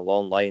one in a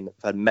long line. We've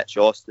had Mitch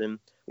Austin,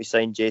 we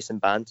signed Jason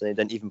Banton, he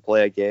didn't even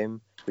play a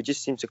game. We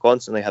just seem to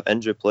constantly have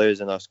injured players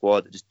in our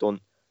squad that just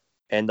don't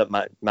end up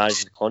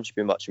managing to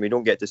contribute much, and we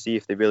don't get to see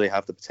if they really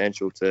have the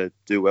potential to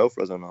do well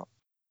for us or not.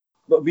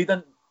 But we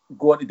didn't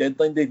go into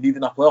deadline day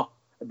needing a player,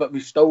 but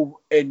we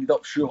still ended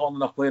up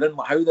shoehorning a player in.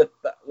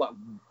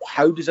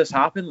 How does this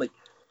happen? Like,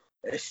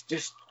 it's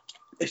just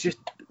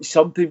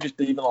sometimes just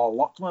even our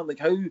luck, man. Like,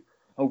 how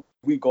have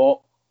we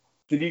got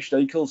 3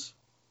 strikers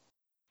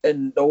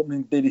in the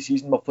opening day of the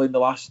season? We're playing the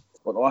last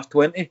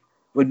 20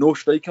 with no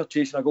striker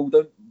chasing a goal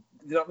down.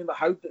 You know what I mean? Like,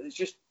 how it's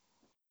just,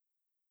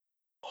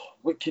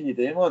 what can you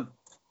do, man?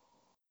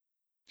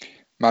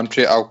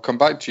 Manfred, I'll come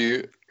back to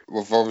you.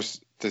 We've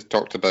always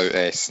talked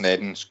about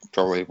Snedden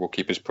probably will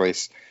keep his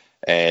place.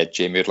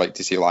 Jamie would like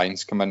to see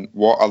Lyons come in.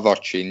 What other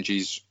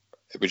changes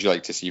would you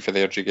like to see for the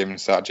Airdrie game on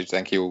Saturday? Do you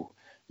think he'll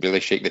really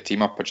shake the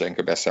team up, or do you think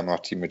it'll be a similar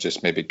team with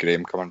just maybe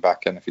Graham coming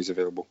back in if he's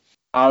available?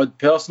 I would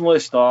personally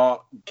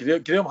start.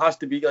 Graham has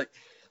to be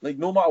like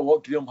no matter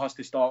what, Graham has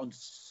to start on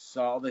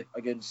Saturday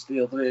against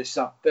Airdrie.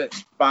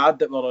 It's bad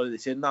that we're already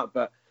saying that,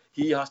 but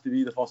he has to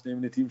be the first name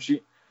in the team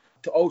sheet.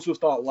 To also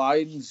start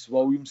Lyons,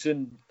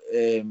 Williamson,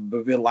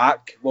 but we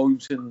lack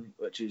Williamson,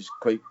 which is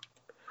quite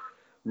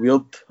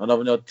weird. I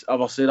never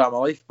ever say that in my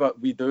life, but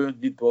we do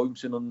need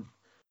Williamson on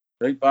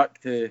right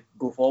back to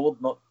go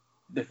forward. Not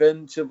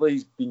defensively,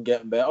 he's been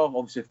getting better.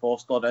 Obviously,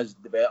 Foster is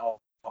the better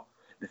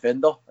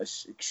defender.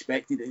 It's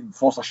expected, and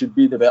Foster should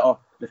be the better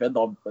defender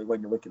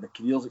when you look at the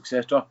careers,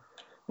 etc.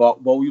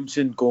 But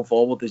Williamson going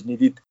forward is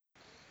needed.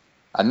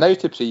 And now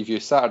to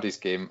preview Saturday's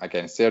game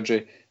against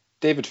Airdrie,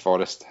 David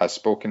Forrest has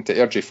spoken to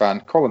Airdrie fan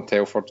Colin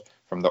Telford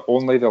from the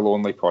Only the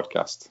Lonely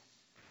podcast.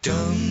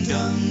 Dum,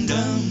 dum,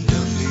 dum, dum.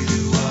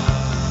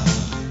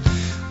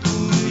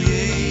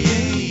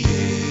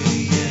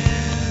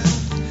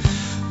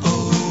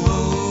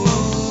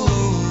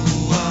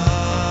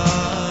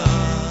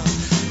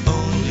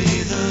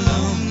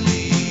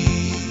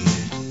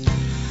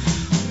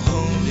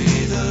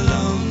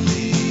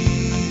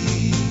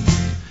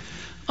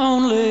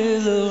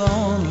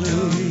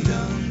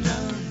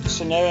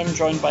 So now I'm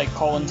joined by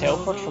Colin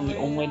Telford from the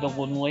Only the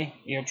Lonely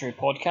Airdrie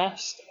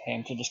podcast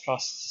to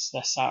discuss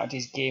this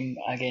Saturday's game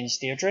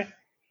against Airdrie.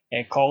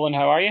 Colin,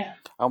 how are you?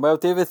 I'm well,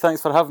 David.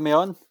 Thanks for having me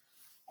on.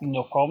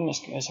 No problem.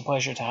 It's a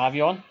pleasure to have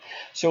you on.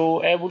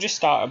 So we'll just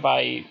start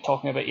by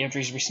talking about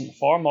Airdrie's recent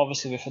form.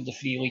 Obviously, we've had the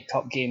 3 League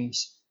Cup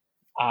games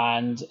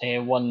and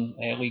one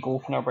league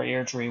opener, but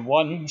Airdrie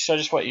won. So I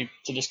just want you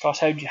to discuss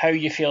how are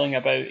you feeling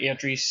about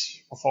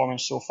Airdrie's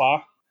performance so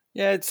far?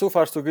 Yeah, so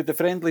far so good. The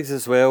friendlies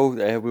as well.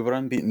 We were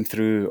unbeaten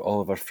through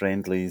all of our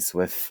friendlies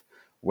with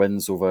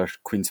wins over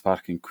Queen's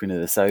Park and Queen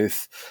of the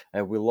South.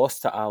 We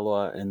lost to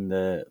Alloa in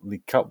the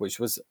League Cup, which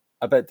was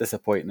a bit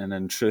disappointing, and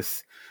in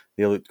truth,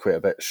 they looked quite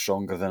a bit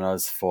stronger than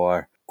us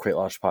for quite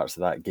large parts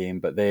of that game.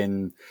 But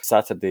then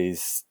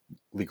Saturday's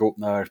league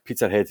opener,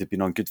 Peterhead had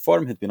been on good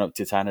form, had been up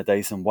to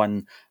Tannadice and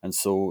won, and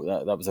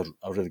so that was a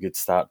really good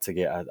start to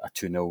get a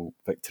 2-0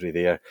 victory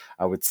there.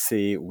 I would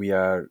say we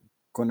are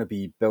going to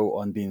be built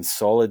on being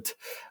solid.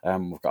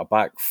 We've got a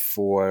back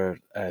 4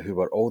 who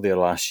were all there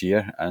last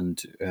year,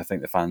 and I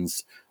think the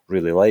fans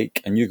really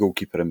like. A new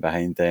goalkeeper in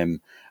behind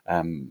them,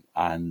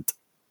 and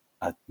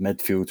a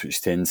midfield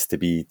which tends to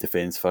be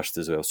defence first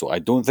as well. So I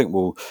don't think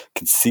we'll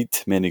concede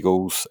many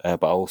goals,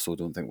 but I also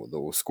don't think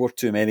we'll score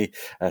too many.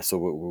 So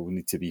we'll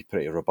need to be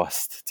pretty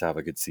robust to have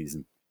a good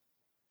season.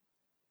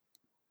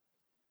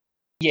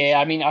 Yeah,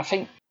 I mean, I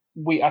think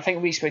we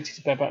expected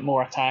to be a bit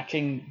more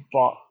attacking,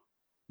 but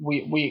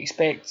we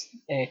expect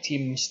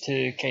teams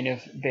to kind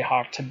of be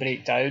hard to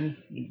break down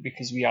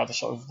because we are the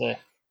sort of the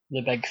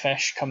big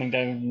fish coming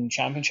down in the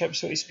Championship,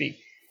 so to speak.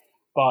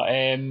 But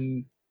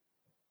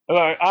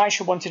I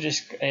actually want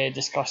to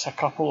discuss a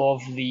couple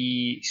of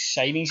the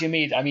signings you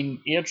made. I mean,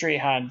 Airdrie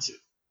had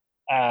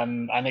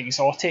an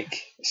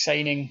exotic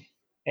signing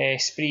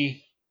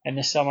spree in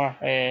the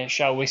summer,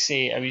 shall we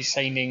say. I was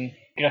signing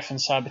Griffin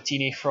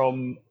Sabatini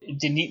from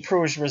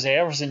Dnipro's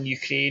reserves in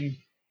Ukraine,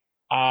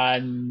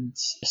 and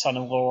the son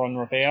of Laurent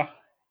Robert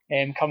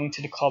coming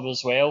to the club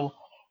as well.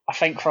 I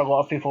think for a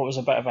lot of people it was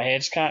a bit of a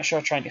head scratcher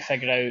trying to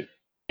figure out.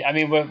 I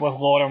mean, with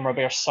Laurent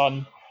Robert's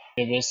son,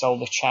 there was all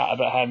the chat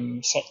about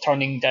him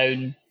turning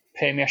down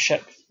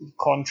Premiership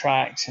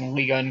contracts and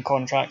Liga 1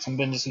 contracts and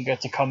Bundesliga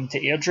to come to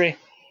Airdrie.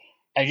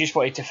 I just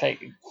wanted to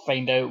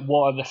find out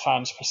what are the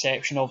fans'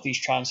 perception of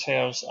these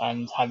transfers,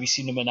 and have you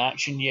seen them in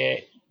action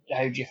yet?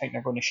 how do you think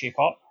they're going to shape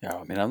up? Yeah,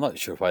 I mean, I'm not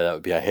sure why that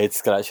would be a head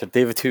scratcher.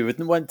 David, who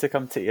wouldn't want to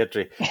come to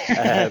Airdrie?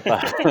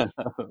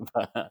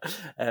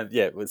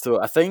 Yeah,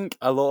 so I think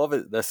a lot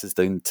of this is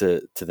down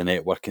to the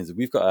networking.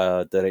 We've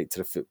got a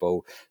director of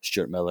football,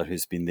 Stuart Miller,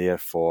 who's been there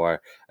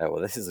for,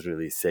 this is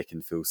really his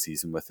second full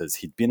season with us.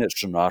 He'd been at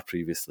Stranraer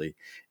previously.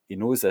 He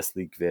knows this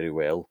league very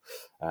well.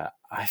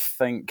 I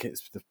think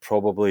they've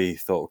probably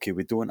thought, okay,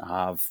 we don't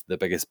have the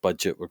biggest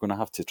budget. We're going to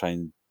have to try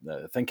and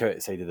think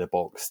outside of the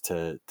box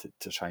to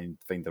try and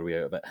find their way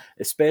out of it.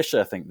 Especially,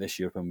 I think, this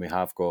year when we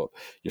have got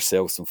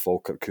yourselves and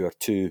Falkirk, who are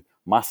two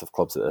massive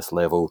clubs at this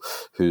level,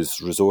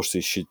 whose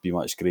resources should be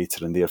much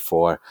greater, and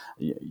therefore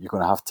you're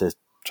going to have to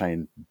try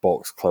and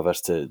box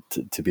Clivers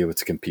to be able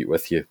to compete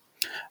with you.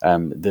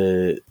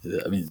 There's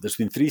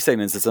been 3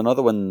 signings. There's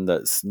another one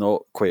that's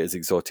not quite as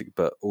exotic,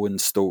 but Owen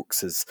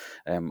Stokes is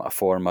a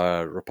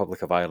former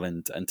Republic of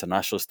Ireland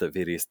internationalist at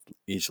various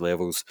age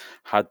levels,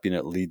 had been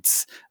at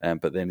Leeds,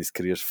 but then his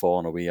career's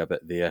fallen away a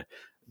bit there.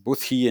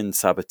 Both he and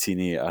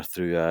Sabatini are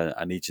through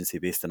an agency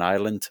based in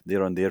Ireland.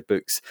 They're on their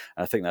books,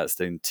 and I think that's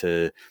down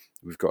to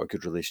we've got a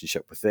good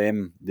relationship with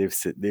them. They've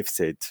said, do you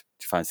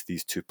fancy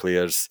these 2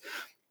 players?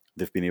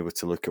 They've been able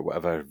to look at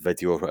whatever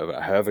video or whatever,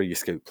 however you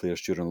scout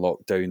players during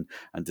lockdown,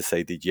 and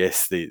decided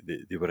yes, they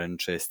were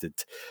interested.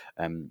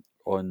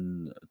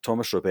 On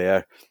Thomas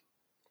Robert,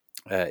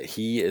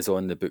 he is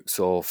on the books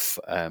of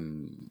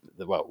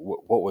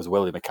what was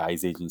Willie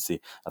Mackay's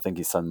agency. I think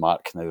his son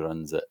Mark now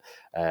runs it,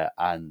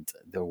 and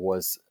there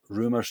was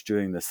rumours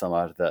during the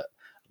summer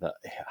that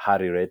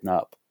Harry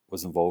Redknapp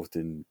was involved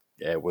in.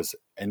 Was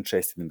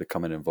interested in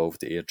becoming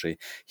involved at Airdrie.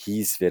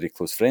 He's very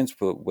close friends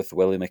with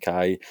Willie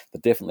Mackay.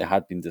 There definitely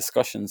had been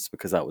discussions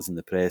because that was in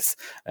the press,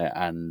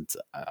 and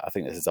I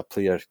think this is a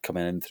player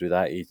coming in through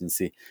that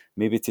agency,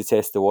 maybe to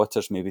test the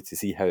waters, maybe to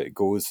see how it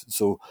goes.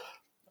 So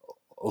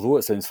although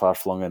it sounds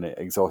far-flung and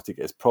exotic,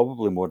 it's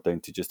probably more down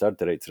to just our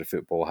director of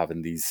football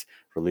having these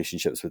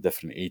relationships with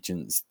different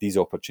agents, these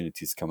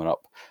opportunities coming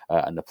up,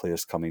 and the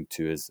players coming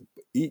to us.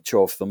 Each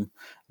of them,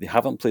 they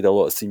haven't played a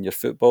lot of senior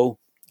football.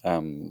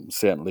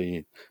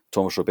 Certainly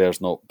Thomas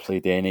Robert's not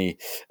played any.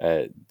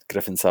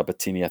 Griffin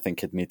Sabatini, I think,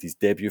 had made his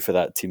debut for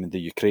that team in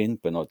the Ukraine,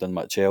 but not done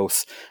much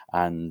else.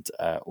 And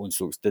Owen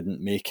Stokes didn't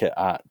make it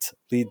at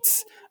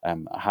Leeds.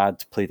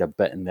 Had played a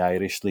bit in the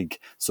Irish League,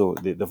 so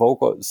they've all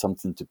got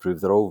something to prove.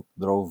 They're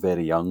all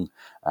very young,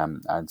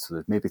 and so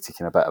they've maybe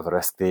taken a bit of a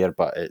risk there.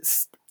 But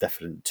it's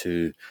different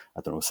to,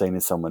 I don't know,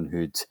 signing someone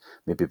who'd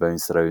maybe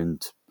bounced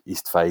around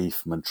East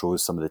Fife,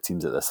 Montrose, some of the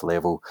teams at this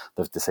level.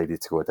 They've decided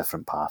to go a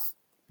different path.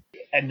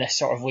 In this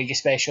sort of league,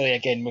 especially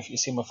again with the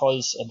same with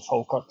us and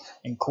Falkirk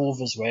and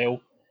Cove as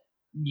well,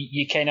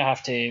 you kind of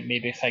have to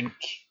maybe think,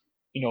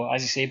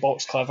 as you say,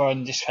 box clever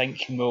and just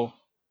think,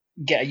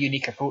 get a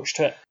unique approach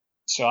to it.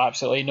 So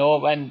absolutely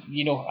no, and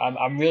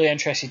I'm really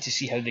interested to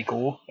see how they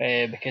go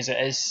because it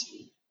is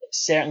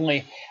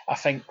certainly, I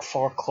think,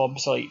 for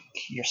clubs like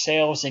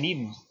yourselves and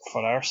even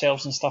for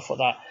ourselves and stuff like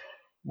that,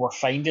 we're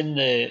finding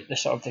the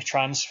sort of the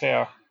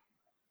transfer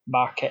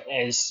market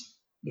is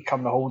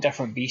becoming a whole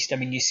different beast.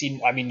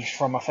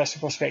 From a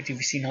fiscal perspective,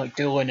 you've seen like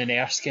Doolan and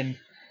Erskine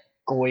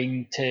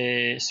going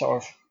to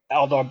sort of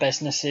other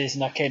businesses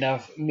and they're kind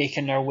of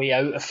making their way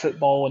out of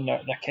football and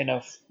they're kind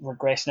of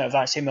regressing out of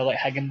that. Same with like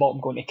Higginbottom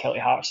going to Kelty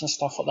Hearts and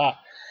stuff like that.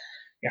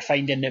 You're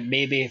finding that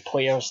maybe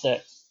players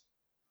that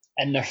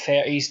in their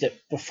 30s that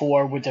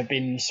before would have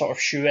been sort of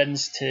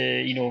shoe-ins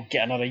to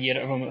get another year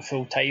out of them at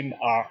full time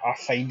are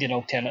finding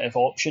alternative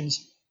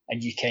options.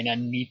 And you kind of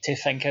need to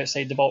think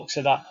outside the box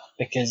of that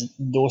because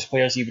those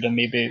players you would have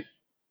maybe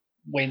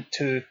went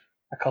to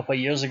a couple of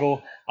years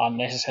ago aren't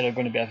necessarily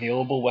going to be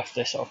available with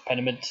the sort of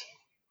pyramid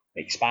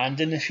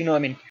expanding, if you know what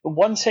I mean.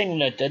 One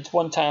signing I did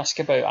want to ask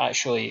about,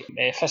 actually,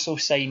 Thistle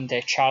signed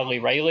Charlie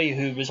Riley,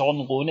 who was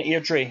on loan at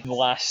Airdrie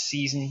last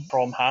season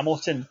from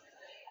Hamilton.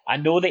 I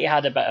know that he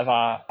had a bit of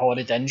a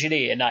horrid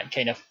injury and that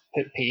kind of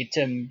paid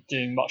him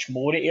doing much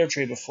more at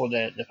Airdrie before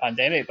the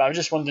pandemic, but I was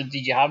just wondering,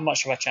 did you have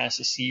much of a chance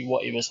to see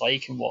what he was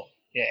like and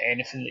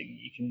anything that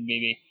you can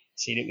maybe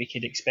say that we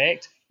could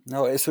expect?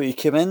 No, so he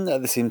came in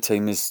at the same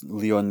time as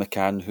Leon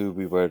McCann, who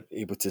we were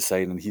able to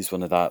sign, and he's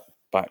one of that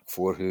back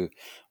four who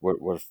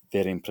we're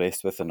very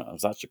impressed with, and I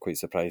was actually quite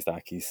surprised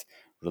Aki's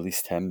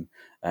released him.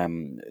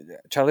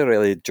 Charlie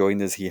Riley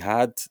joined us. He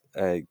had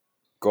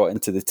got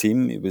into the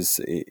team. He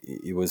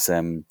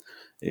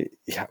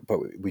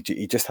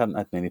just hadn't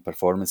had many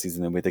performances,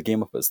 and then we had a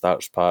game up at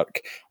Starks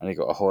Park and he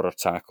got a horror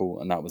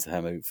tackle, and that was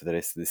him out for the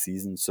rest of the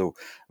season. So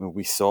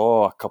we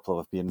saw a couple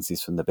of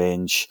appearances from the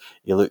bench.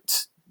 He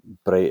looked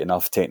bright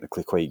enough,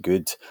 technically quite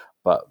good,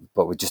 but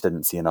we just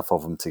didn't see enough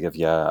of him to give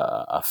you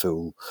a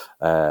full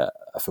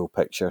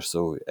picture.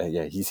 So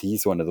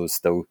he's one of those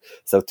still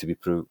to be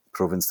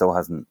proven. Still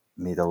hasn't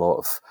made a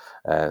lot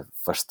of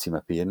first team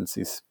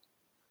appearances.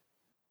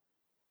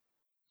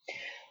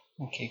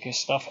 Okay, good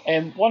stuff.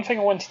 One thing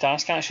I wanted to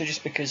ask, actually,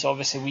 just because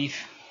obviously we've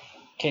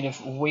kind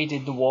of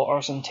waded the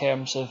waters in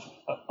terms of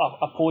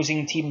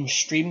opposing team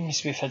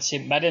streams. We've had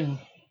St Mirren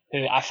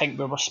who I think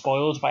we were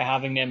spoiled by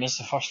having them as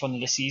the first one of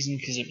the season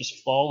because it was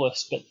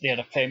flawless, but they're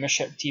a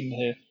Premiership team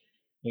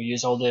who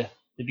use all the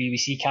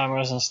BBC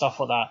cameras and stuff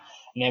like that.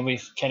 And then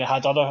we've kind of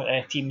had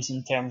other teams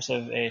in terms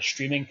of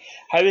streaming.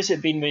 How has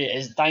it been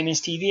with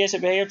Diamonds TV? Is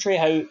it with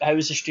Airdrie? How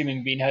has the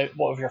streaming been?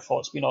 What have your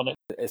thoughts been on it?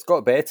 It's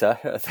got better,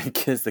 I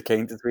think, is the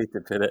kindest way to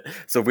put it.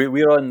 So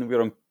we're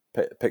on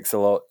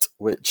Pixelot,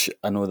 which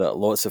I know that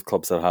lots of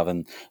clubs are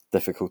having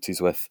difficulties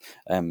with.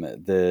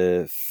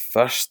 The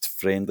first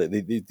friendly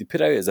they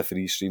put out as a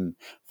free stream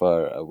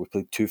for we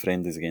played 2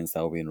 friendlies against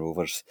Albion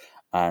Rovers,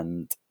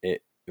 and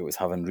it was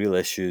having real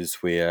issues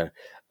where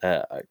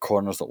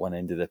corners at one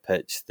end of the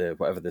pitch,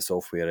 whatever the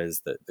software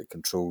is that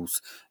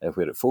controls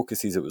where it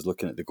focuses, it was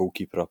looking at the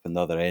goalkeeper up in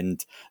the other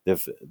end.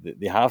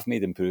 They have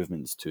made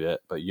improvements to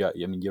it, but yeah,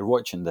 I mean you're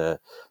watching the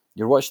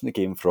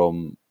game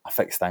from a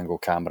fixed angle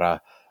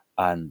camera,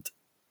 and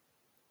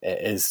it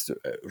is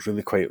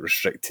really quite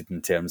restricted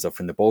in terms of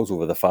when the ball's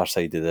over the far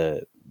side of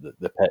the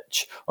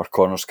pitch or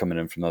corners coming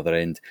in from the other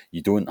end,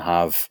 you don't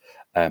have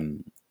a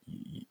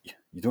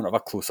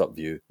close-up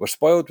view. We're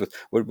spoiled with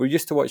we're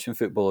used to watching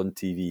football on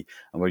TV,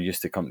 and we're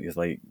used to companies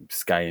like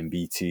Sky and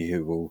BT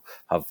who will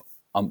have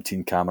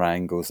umpteen camera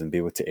angles and be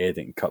able to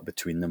edit and cut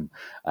between them.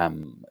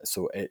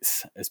 So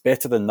it's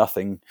better than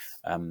nothing.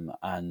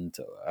 And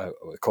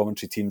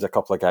commentary teams, a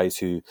couple of guys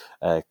who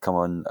come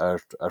on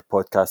our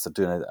podcast are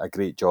doing a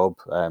great job,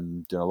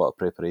 doing a lot of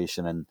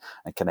preparation and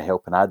kind of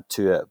helping add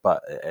to it,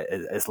 but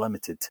it's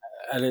limited.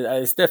 And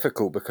it's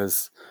difficult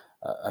because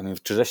I mean,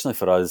 traditionally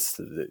for us,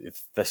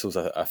 Thistle's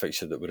a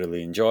fixture that we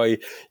really enjoy.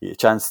 You get a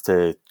chance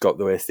to go up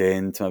the West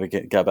End, maybe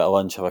get a bit of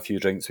lunch, have a few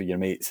drinks with your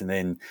mates, and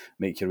then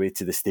make your way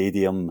to the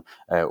stadium.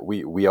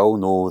 We all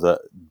know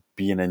that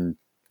being in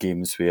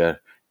games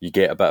where you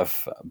get a bit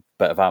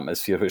of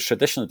atmosphere, which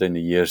traditionally down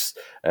the years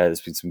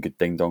there's been some good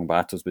ding dong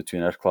battles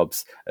between our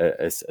clubs,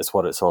 is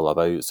what it's all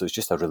about. So it's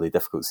just a really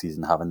difficult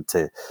season having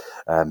to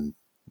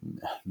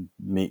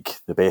make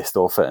the best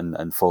of it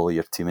and follow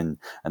your team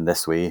in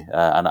this way,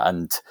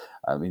 and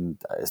I mean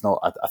it's not.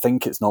 I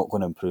think it's not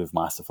going to improve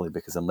massively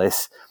because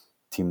unless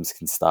teams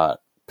can start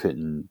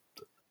putting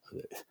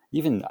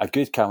even a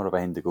good camera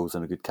behind the goals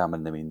and a good camera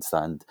in the main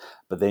stand,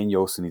 but then you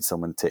also need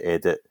someone to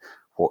edit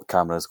what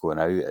camera is going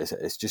out.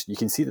 It's just you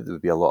can see that there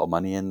would be a lot of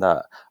money in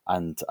that,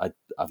 and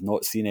I've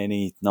not seen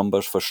any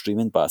numbers for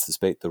streaming, but I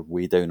suspect they're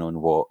way down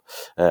on what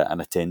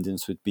an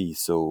attendance would be.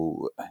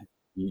 So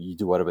you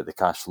do worry about the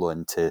cash flow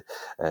into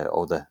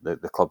all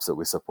the clubs that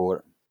we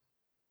support.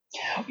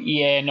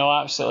 Yeah, no,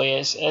 absolutely.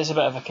 It's a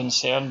bit of a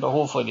concern, but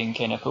hopefully they can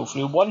kind of pull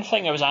through. One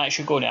thing I was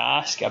actually going to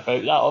ask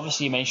about that,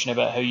 obviously you mentioned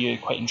about how you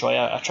quite enjoy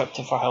a trip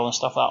to Firhill and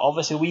stuff like that.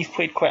 Obviously we've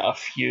played quite a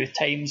few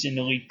times in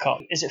the League Cup.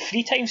 Is it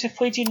 3 times we've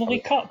played you in the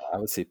League Cup? I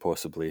would say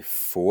possibly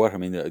 4. I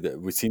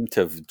mean, we seem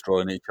to have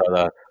drawn each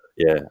other.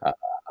 Yeah,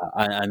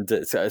 and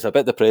it's a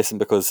bit depressing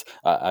because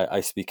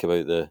I speak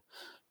about the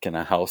kind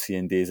of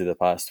halcyon days of the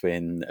past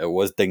when it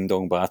was ding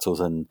dong battles,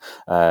 and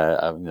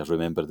I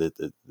remember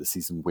the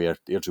season where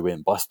Airdrie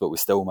went bust, but we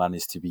still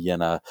managed to be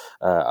in a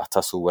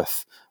tussle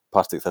with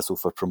Partick Thistle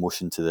for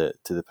promotion to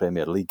the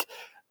Premier League.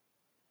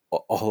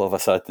 All of a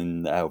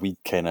sudden, we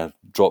kind of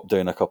dropped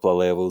down a couple of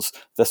levels.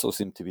 Thistle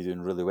seemed to be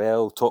doing really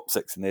well, top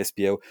 6 in the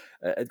SPL.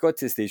 It got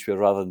to the stage where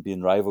rather than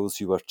being rivals,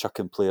 you were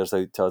chucking players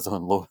out to us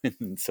on loan.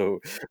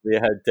 So we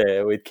had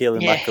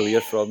Caelan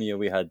McAleer from you.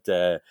 We had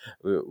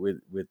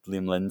with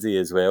Liam Lindsay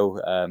as well.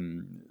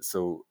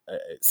 So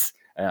it's.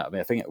 I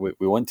mean, I think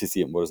we want to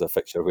see it more as a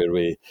fixture where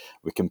we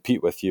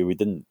compete with you. We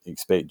didn't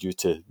expect you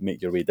to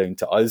make your way down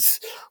to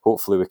us.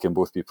 Hopefully, we can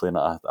both be playing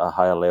at a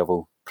higher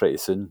level pretty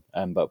soon.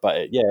 But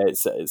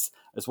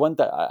it's one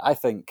that I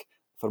think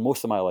for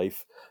most of my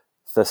life,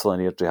 Thistle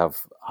and Airdrie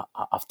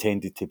have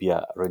tended to be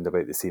around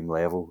about the same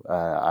level,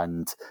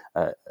 and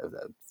I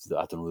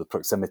don't know, the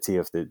proximity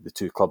of the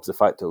two clubs, the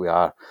fact that we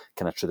are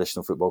kind of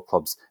traditional football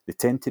clubs, they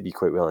tend to be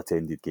quite well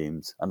attended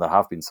games, and there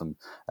have been some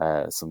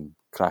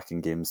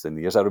cracking games in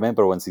the years. I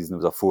remember one season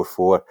there was a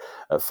 4-4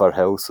 at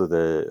Firhill, so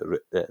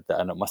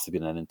and it must have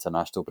been an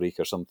international break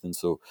or something.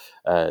 So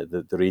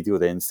the radio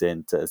then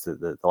sent as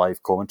the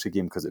live commentary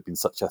game because it had been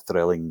such a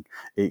thrilling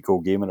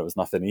 8-goal game, and it was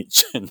nothing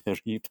each in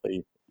the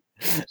replay.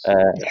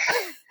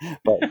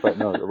 But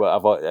no,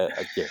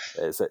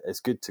 it's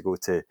good to go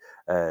to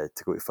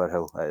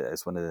Firhill.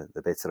 It's one of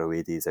the better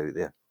away days out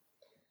there.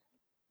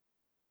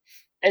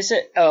 Is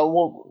it?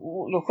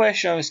 Well, the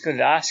question I was going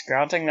to ask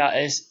regarding that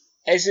is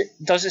it?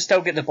 Does it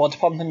still get the blood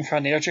pumping for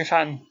an Airdrie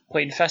fan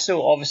playing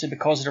Thistle? Obviously,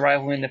 because of the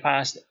rivalry in the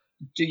past.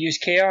 Do you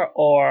care?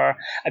 Or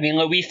I mean,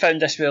 like we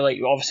found this with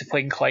obviously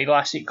playing Clyde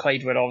last week.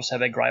 Clyde were obviously a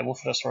big rival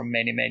for us for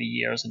many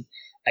years, and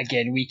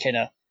again we kind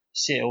of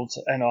sailed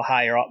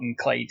higher up, and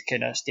Clyde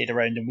kind of stayed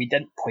around, and we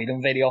didn't play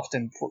them very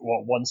often.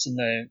 Once in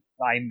the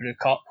Irn-Bru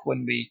Cup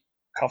when we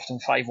cuffed them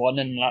 5-1,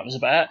 and that was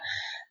about it.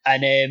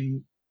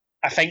 And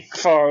I think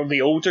for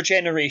the older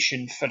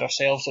generation, for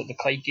ourselves at the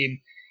Clyde game,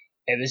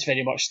 it was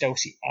very much still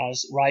seen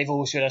as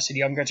rivals. Whereas the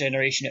younger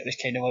generation, it was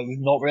kind of like we've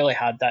not really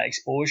had that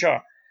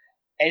exposure.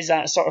 is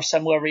that sort of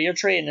similar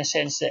Airdrie in the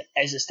sense that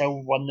is it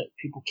still one that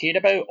people care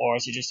about, or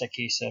is it just a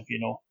case of,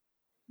 we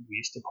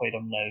used to play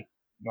them now,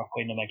 we're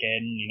playing them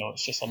again,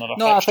 it's just another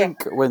No, fixture? I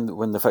think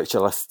when the fixture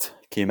list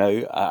came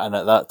out, and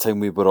at that time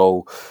we were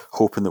all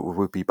hoping that we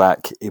would be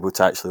back able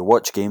to actually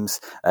watch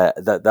games,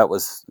 that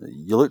was,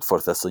 you looked for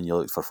Thistle and you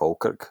looked for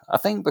Falkirk. I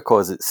think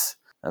because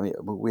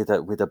we had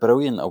a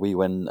brilliant away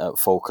win at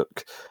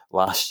Falkirk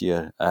last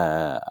year,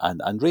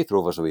 and Wraith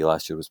Rovers away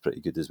last year was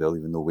pretty good as well,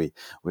 even though we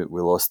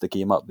lost the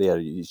game up there.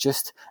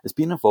 It's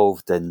been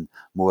involved in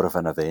more of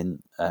an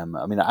event.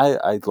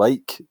 I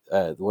like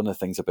one of the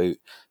things about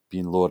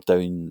being lower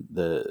down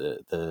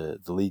the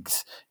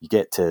leagues, you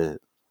get to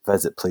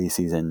visit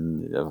places,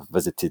 and I've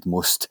visited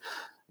most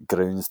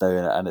grounds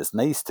now, and it's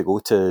nice to go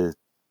to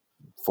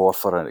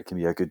Forfar, and it can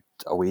be a good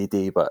away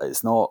day, but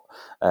it's not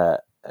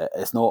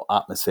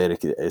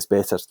atmospheric. It's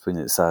better when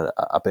it's a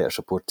better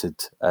supported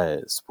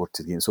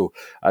game. So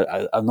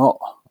I'm not.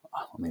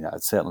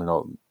 I'd certainly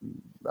not.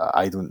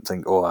 I don't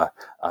think. I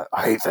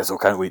hate Thistle.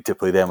 Can't wait to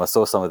play them. I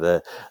saw some of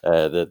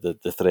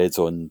the threads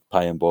on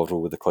Pie and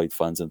Bovril with the Clyde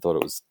fans and thought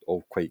it was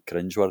all quite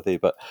cringeworthy.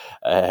 But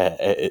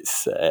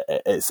it's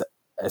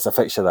a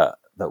fixture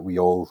that we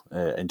all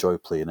enjoy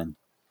playing in.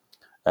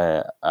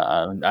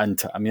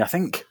 I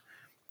think.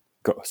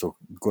 So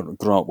growing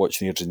up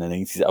watching Airdrie in the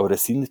 90s, I would have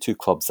seen the two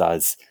clubs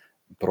as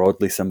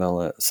broadly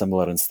similar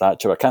in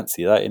stature. I can't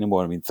see that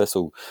anymore.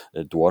 Thistle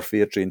dwarf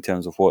Airdrie in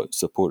terms of what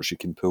supports you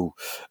can pull,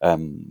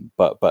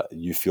 but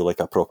you feel like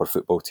a proper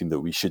football team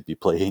that we should be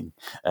playing,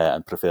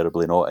 and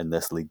preferably not in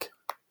this league.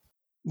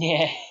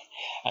 Yeah,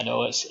 I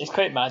know, it's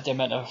quite mad the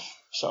amount of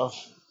sort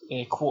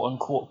of quote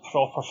unquote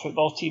proper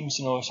football teams,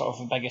 sort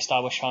of big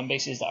established fan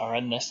bases that are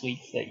in this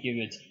league that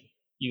you would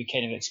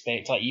kind of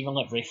expect, like even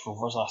like Wraith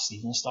Rovers last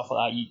season and stuff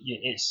like that.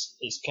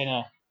 It's kind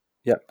of,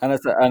 yeah,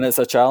 and it's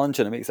a challenge,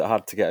 and it makes it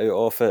hard to get out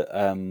of it.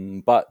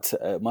 But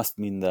it must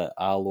mean that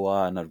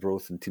Alloa and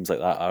Arbroath and teams like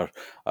that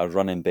are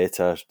running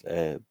better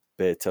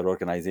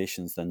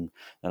organisations than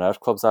our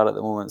clubs are at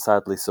the moment,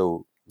 sadly.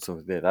 So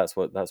that's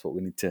what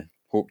we need to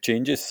hope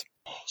changes.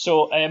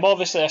 So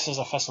obviously this is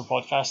a Thistle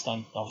podcast,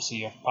 and obviously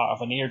you're part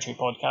of an Airdrie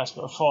podcast.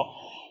 But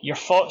your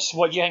thoughts?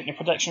 What do you think the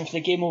prediction for the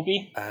game will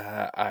be?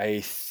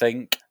 I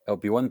think it'll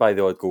be won by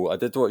the odd goal. I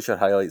did watch your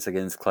highlights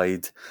against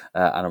Clyde,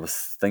 and I was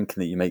thinking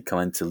that you might come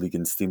into league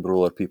and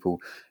steamroller people.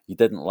 You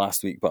didn't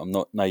last week, but I'm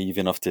not naive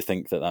enough to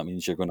think that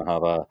means you're going to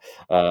have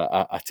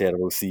a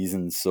terrible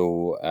season.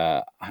 So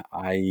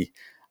I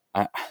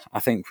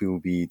think we will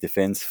be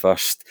defence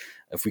first.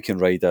 If we can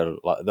ride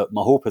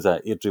my hope is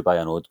a Airdrie by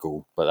an odd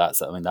goal, but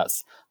that's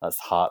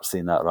heart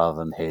saying that rather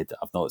than head.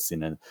 I've not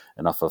seen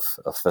enough of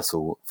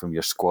Thistle from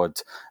your squad.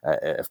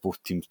 If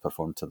both teams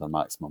perform to their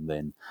maximum,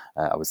 then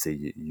I would say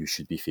you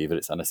should be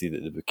favourites. And I see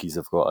that the bookies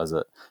have got us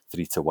at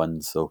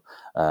 3-1, so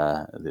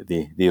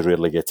they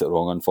rarely get it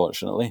wrong,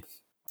 unfortunately.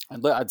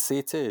 And I'd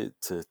say to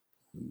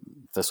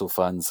Thistle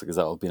fans, because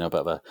that'll be a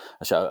bit of a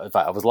shout. In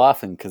fact, I was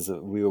laughing because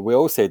we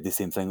all said the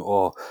same thing.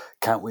 Oh,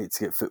 can't wait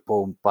to get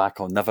football back.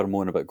 I'll never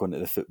moan about going to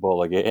the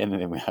football again.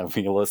 And then we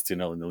lost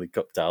 2-0 in the League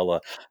Cup to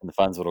Alloa, and the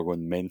fans were all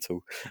going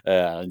mental.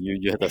 And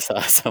you had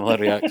a similar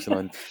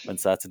reaction on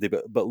Saturday.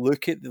 But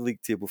look at the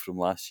league table from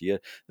last year.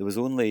 There was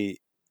only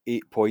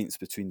 8 points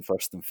between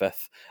first and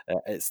fifth.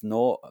 It's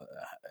not.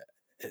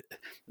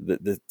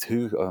 The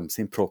two, I'm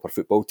saying proper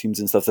football teams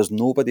and stuff, there's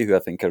nobody who I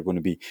think are going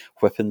to be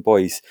whipping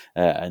boys,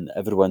 and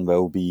everyone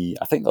will be.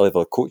 I think the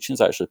level of coaching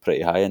is actually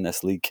pretty high in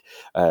this league.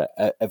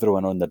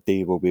 Everyone on their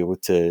day will be able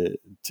to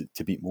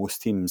beat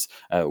most teams.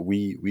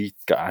 We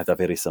had a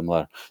very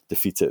similar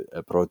defeat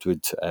at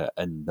Broadwood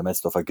in the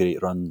midst of a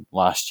great run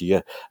last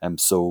year,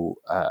 so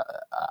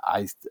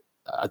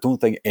I don't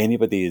think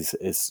anybody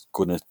is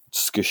going to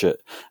scoosh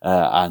it,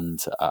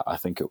 and I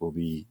think it will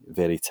be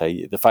very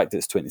tight. The fact that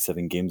it's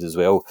 27 games as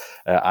well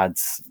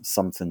adds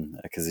something,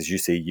 because as you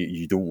say,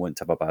 you don't want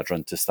to have a bad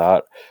run to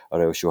start,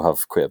 or else you'll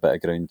have quite a bit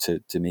of ground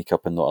to make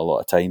up in not a lot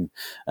of time.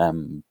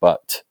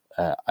 But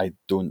I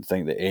don't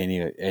think that any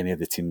of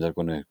the teams are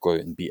going to go out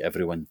and beat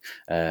everyone.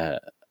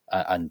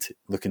 And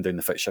looking down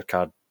the fixture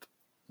card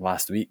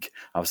last week,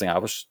 I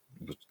was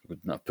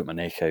would not put my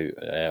neck out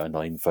on the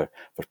line for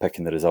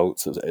picking the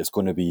results. It's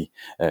going to be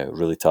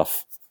really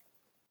tough.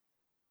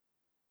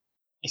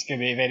 It's going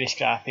to be very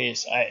scrappy.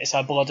 It's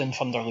a blood and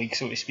thunder league,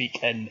 so to speak,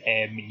 and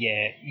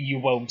you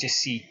will just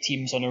see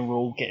teams on a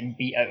roll getting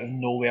beat out of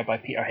nowhere by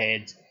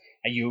Peterhead,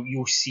 and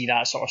you'll see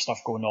that sort of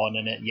stuff going on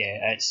in it.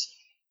 Yeah,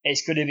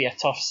 it's going to be a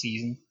tough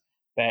season,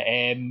 but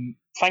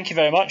thank you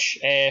very much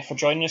for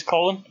joining us,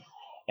 Colin.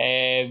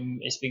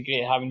 It's been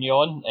great having you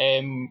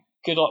on.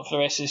 Good luck for the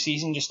rest of the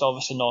season, just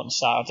obviously not on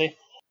Saturday.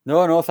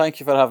 No,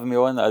 thank you for having me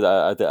on.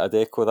 I'd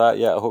echo that.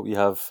 Yeah, I hope you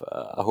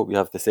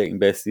have the second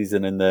best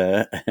season in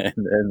the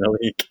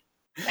league.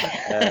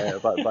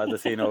 But as I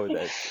say, no,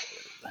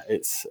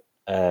 it's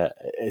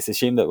a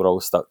shame that we're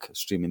all stuck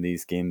streaming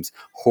these games.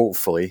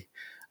 Hopefully,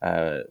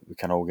 we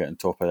can all get on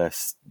top of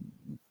this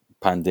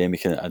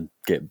pandemic and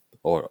get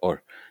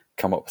or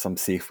come up with some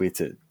safe way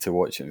to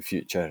watch it in the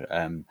future.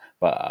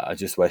 But I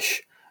just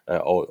wish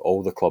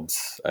all the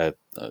clubs,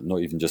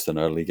 not even just in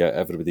our league,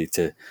 everybody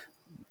to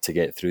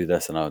get through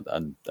this,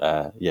 and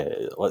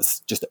let's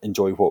just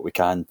enjoy what we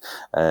can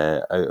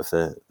out of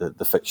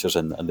the fixtures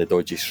and the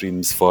dodgy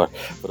streams for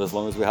as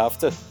long as we have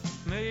to.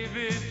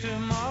 Maybe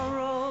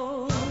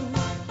tomorrow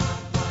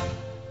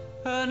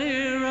a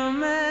new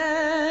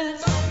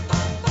romance,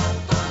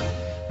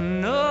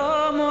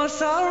 no more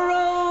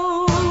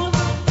sorrow,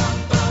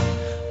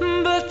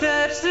 but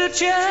that's the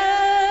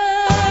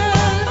chance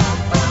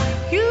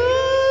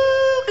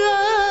you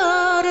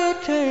gotta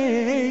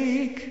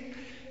take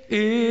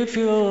if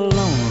you're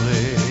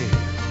lonely.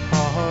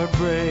 Heart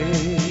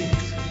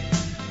breaks,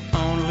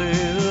 only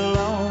the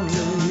lonely.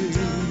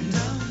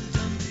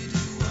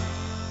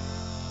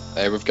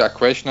 We've got a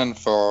question in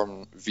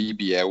from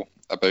VBL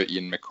about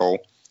Ian McCall.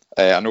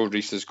 I know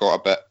Reese has got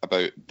a bit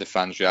about the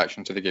fans'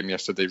 reaction to the game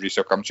yesterday. Reese,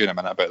 I'll come to you in a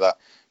minute about that.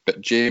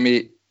 But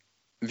Jamie,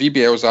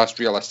 VBL's asked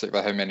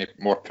realistically how many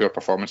more poor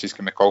performances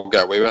can McCall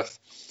get away with.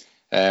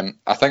 I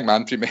think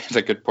Manfred made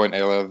a good point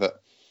earlier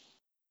that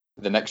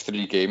the next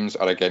 3 games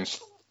are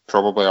against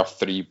probably our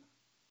 3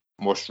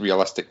 most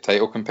realistic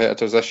title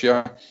competitors this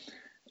year.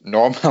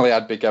 Normally,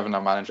 I'd be giving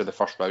a manager the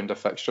first round of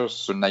fixtures,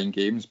 so 9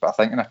 games, but I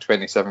think in a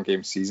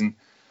 27-game season,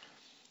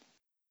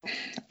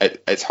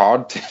 it's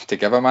hard to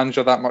give a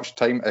manager that much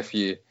time if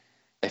we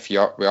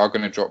are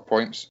going to drop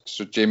points.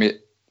 So, Jamie,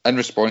 in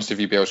response to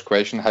VBL's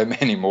question, how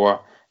many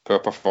more poor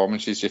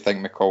performances do you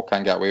think McCall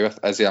can get away with?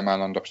 Is he a man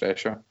under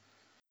pressure?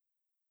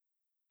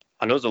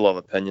 I know there's a lot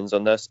of opinions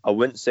on this. I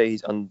wouldn't say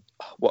he's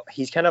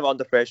kind of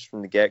under pressure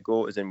from the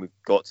get-go, as in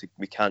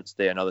we can't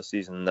stay another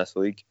season in this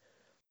league.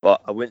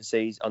 But I wouldn't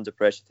say he's under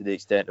pressure to the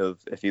extent of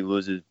if he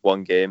loses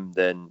one game,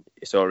 then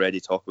it's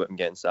already talk about him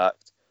getting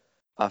sacked.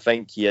 I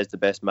think he is the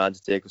best man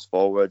to take us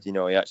forward. You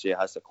know, he actually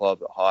has the club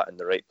at heart in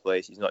the right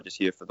place. He's not just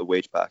here for the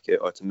wage packet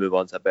or to move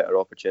on to a better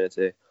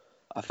opportunity.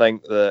 I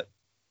think that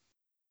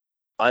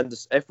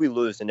if we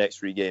lose the next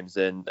 3 games,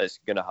 then it's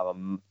going to have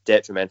a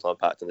detrimental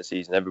impact on the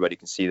season. Everybody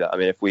can see that. I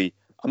mean,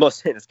 I'm not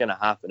saying it's going to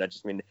happen. I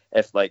just mean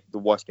if like the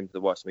worst came to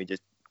the worst and we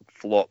just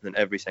flopped in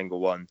every single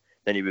one,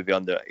 then he would be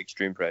under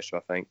extreme pressure,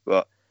 I think.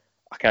 But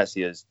I can't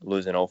see us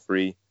losing all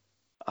 3.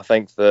 I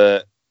think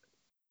that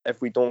if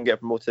we don't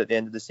get promoted at the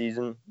end of the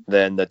season,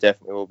 then there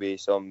definitely will be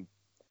it's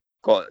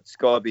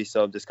got to be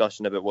some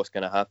discussion about what's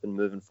going to happen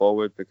moving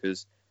forward,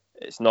 because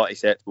it's not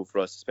acceptable for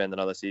us to spend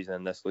another season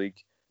in this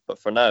league. But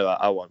for now,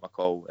 I want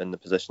McCall in the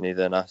position he's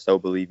in. I still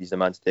believe he's the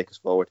man to take us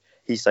forward.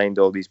 He signed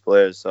all these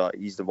players, so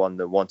he's the one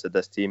that wanted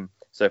this team.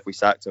 So if we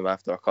sacked him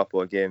after a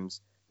couple of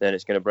games, then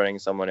it's going to bring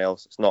someone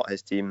else. It's not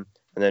his team.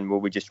 And then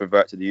will we just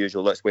revert to the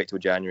usual, let's wait till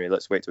January.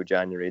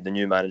 The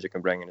new manager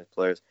can bring in his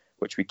players,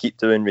 which we keep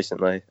doing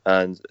recently,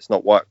 and it's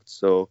not worked.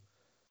 So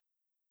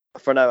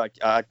for now,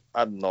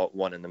 I'm not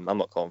wanting him. I'm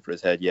not calling for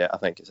his head yet. I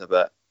think it's a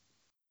bit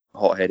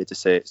hot-headed to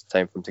say it's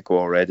time for him to go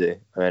already.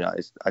 I mean, I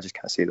just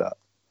can't see that.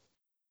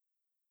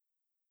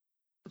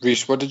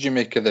 Reece, what did you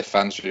make of the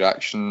fans'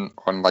 reaction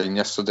online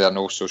yesterday? I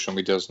know social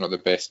media is not the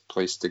best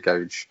place to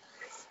gauge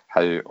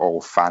how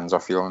all fans are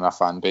feeling in a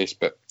fan base,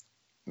 but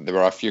there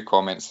were a few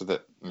comments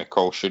that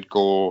McCall should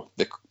go,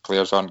 the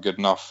players aren't good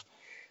enough,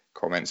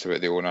 comments about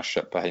the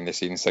ownership behind the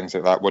scenes, things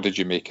like that. What did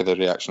you make of the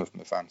reaction from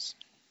the fans?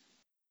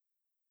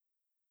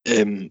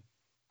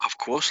 Of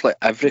course, like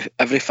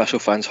every Thistle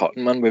fan's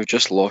hurting, man. We've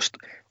just lost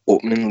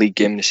opening league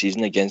game of the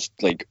season against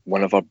like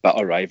one of our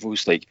bitter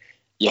rivals. Like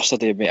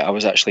yesterday, mate, I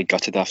was actually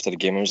gutted after the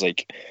game. I was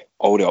like,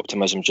 all the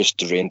optimism just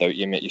drained out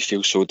you, mate. You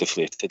feel so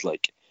deflated.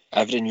 Like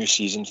every new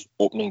season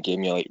opening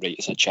game, you're like, right,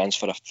 it's a chance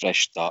for a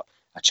fresh start,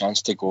 a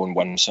chance to go and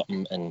win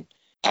something. And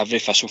every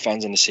Thistle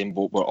fan's in the same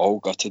boat. We're all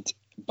gutted,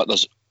 but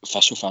there's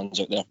Thistle fans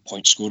out there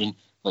point scoring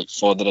like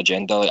for their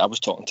agenda. Like I was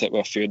talking to it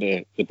with a few of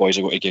the boys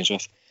I go to games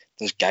with.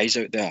 There's guys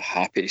out there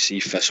happy to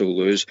see Thistle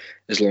lose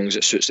as long as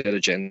it suits their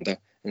agenda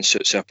and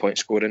suits their point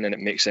scoring, and it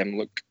makes them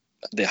look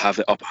they have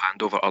the upper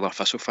hand over other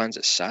Thistle fans.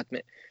 It's sad,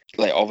 mate.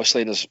 Like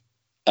obviously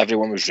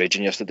everyone was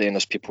raging yesterday, and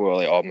there's people who are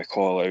like, oh,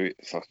 McCall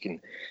out,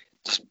 fucking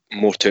there's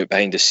more to it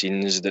behind the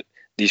scenes, that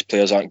these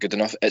players aren't good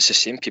enough. It's the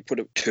same people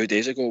that 2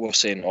 days ago were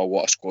saying, oh,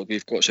 what a squad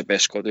we've got, it's the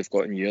best squad we've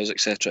got in years,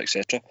 etc,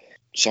 etc.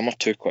 Some are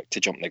too quick to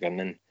jump the gun,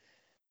 and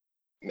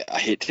I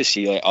hate to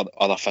see like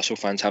other Thistle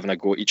fans having a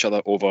go at each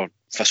other over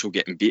Thistle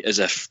getting beat as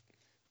if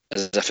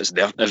it's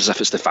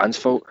the fans'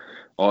 fault.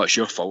 Oh, it's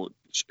your fault.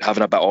 It's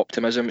having a bit of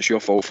optimism. It's your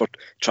fault for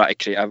trying to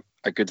create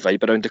a good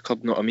vibe around the club.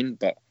 You know what I mean?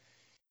 But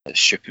it's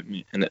stupid,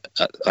 mate, and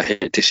I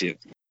hate to see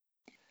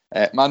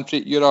it.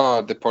 Manfred,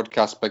 you're the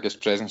podcast's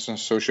biggest presence on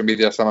social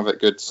media. Some of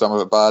it good, some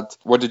of it bad.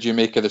 What did you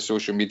make of the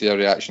social media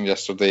reaction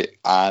yesterday?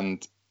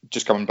 And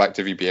just coming back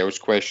to VBL's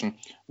question,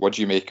 what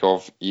do you make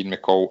of Ian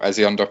McCall? Is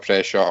he under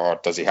pressure, or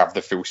does he have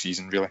the full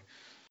season, really?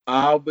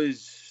 I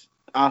was,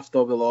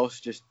 after we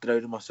lost, just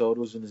drowning my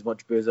sorrows in as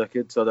much beer as I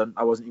could, so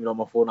I wasn't even on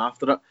my phone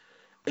after it.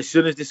 As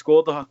soon as they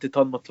scored, I had to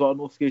turn my Twitter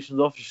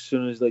notifications off. As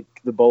soon as like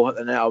the ball hit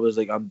the net, I was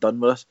like, I'm done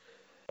with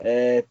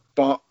this.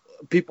 But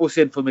people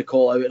saying for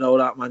McCall out and all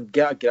that, man,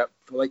 get a grip.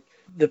 Like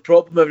the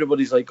problem,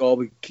 everybody's like,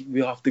 oh,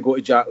 we have to go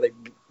to Jack. Like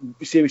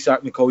say we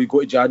sack McCall, you go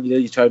to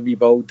January, you try and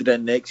rebuild,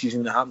 then next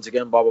season it happens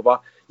again, blah blah blah.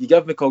 You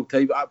give McCall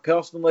time.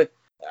 Personally,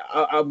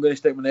 I'm going to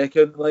stick my neck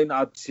out in the line.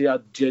 I'd say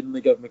I'd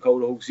genuinely give McCall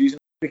the whole season.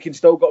 We can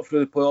still get through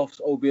the playoffs,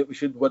 albeit we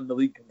should win the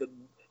league.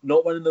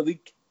 Not winning the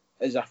league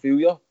is a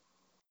failure.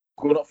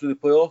 Going up through the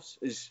playoffs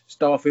is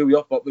still a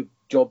failure, but we've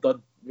job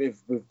done.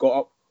 We've got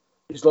up.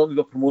 As long as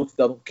we're promoted,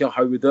 I don't care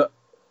how we do it.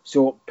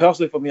 So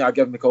personally for me, I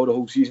give McCall the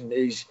whole season.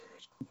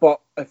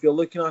 But if you're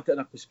looking at it in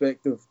a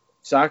perspective,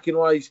 sacking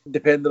wise,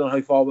 depending on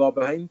how far we are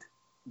behind,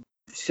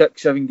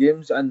 6-7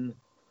 games and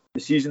the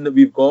season that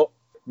we've got,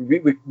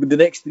 with the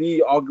next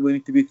 3 arguably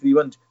need to be 3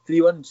 wins.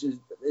 3 wins is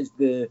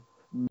the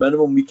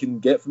minimum we can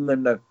get from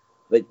them now.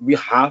 Like, we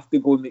have to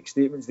go and make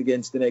statements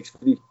against the next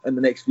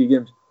 3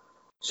 games.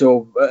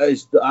 So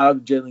I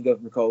would generally give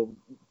McCall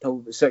till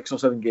the 6 or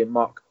 7 game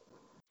mark.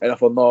 And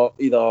if we're not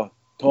either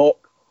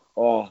top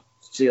or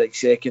say like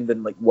second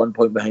and like 1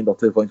 point behind or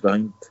 2 points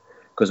behind,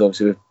 because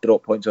obviously we've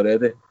dropped points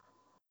already,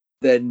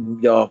 then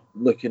you're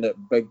looking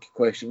at big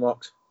question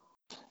marks.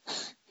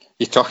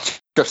 You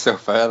talked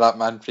yourself out of that,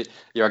 man.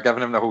 You were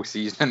giving him the whole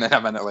season, and then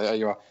a minute later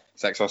you were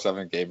 6 or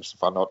 7 games.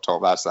 If I'm not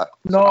top, that's it.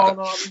 No, I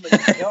mean like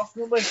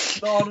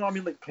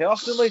personally.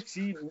 Personally.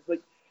 See,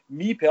 like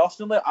me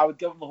personally, I would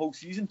give him the whole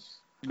season.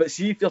 But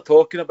see, if you're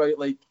talking about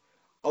like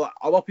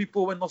other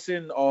people when they're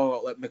saying,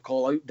 "Oh, like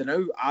McCall out," then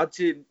now I'd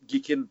say you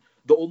can.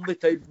 The only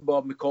time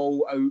where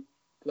McCall out,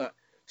 like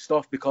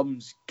stuff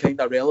becomes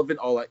kind of relevant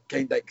or like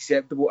kind of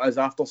acceptable is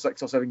after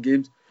 6 or 7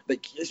 games.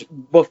 Like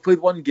we've played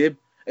 1 game.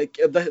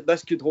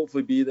 This could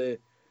hopefully be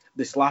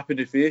the slap in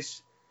the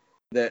face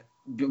that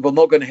we're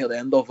not going to hear the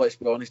end of, let's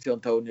be honest,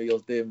 until New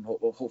Year's Day, and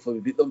hopefully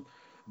we beat them.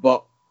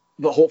 But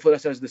hopefully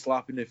this is the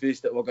slap in the face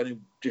that we're going to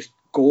just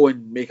go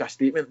and make a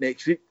statement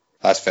next week.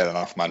 That's fair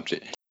enough,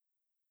 Manpreet.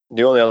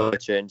 The only other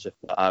change that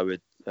I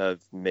would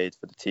have made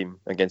for the team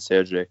against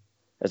Surgery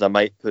is I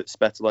might put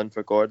Spittle in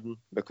for Gordon,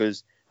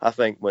 because I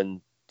think when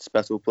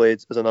Spittle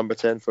played as a number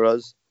 10 for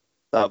us,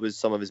 that was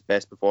some of his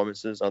best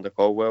performances under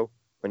Caldwell.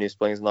 When he was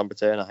playing as a number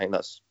 10, I think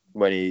that's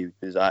when he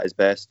was at his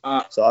best.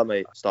 So I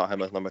might start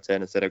him as number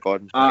 10 instead of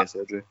Gordon against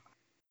Surgery.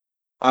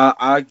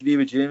 I agree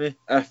with Jamie.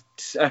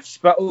 If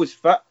Spittle is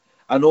fit,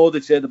 I know they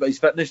said about his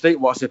fitness, right?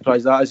 What a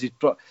surprise that is.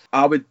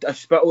 If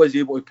Spittle is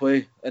able to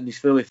play and he's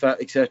fully fit,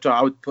 etc.,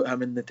 I would put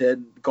him in the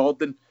 10.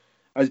 Gordon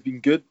has been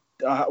good.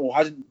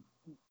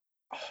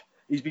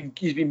 He's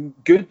been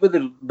good with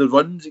the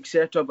runs,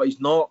 etc., but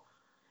he's not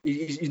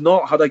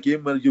had a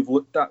game where you've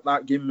looked at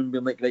that game and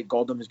been like, right,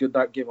 Gordon was good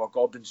that game, or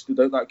Gordon stood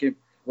out that game,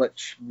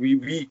 which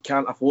we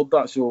can't afford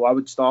that. So I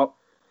would start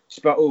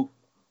Spittle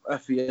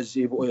if he is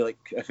able to, like,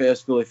 if he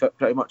is fully fit,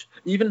 pretty much.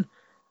 Even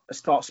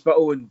start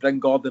Spittle and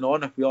bring Gordon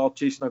on if we are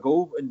chasing a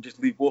goal, and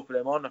just leave both of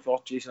them on if we are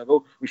chasing a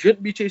goal. We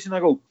shouldn't be chasing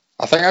a goal.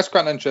 I think that's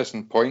quite an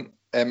interesting point,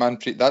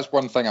 Manpreet. That's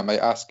one thing I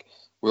might ask.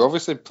 We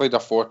obviously played a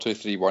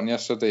 4-2-3-1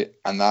 yesterday,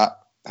 and that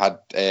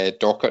had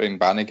Docherty and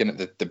Bannigan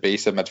at the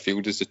base of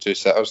midfield as the 2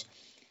 sitters.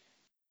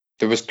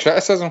 There was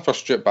criticism for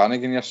Stuart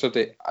Bannigan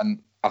yesterday,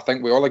 and I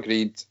think we all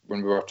agreed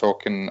when we were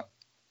talking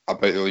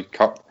about the League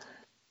Cup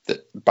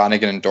that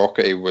Bannigan and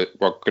Docherty were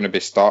going to be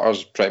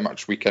starters pretty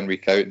much week in,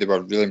 week out. They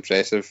were really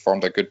impressive,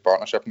 formed a good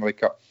partnership in the League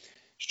Cup.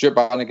 Stuart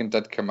Bannigan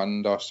did come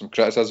under some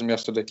criticism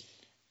yesterday.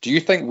 Do you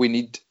think we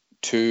need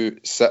 2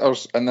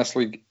 sitters in this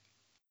league?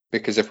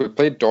 Because if we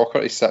played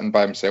Docherty sitting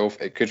by himself,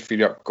 it could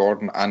free up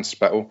Gordon and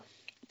Spittle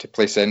to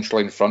play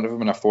centrally in front of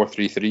him in a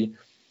 4-3-3.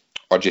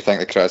 Or do you think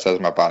the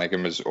criticism of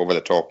Bannigan was over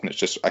the top and it's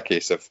just a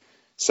case of,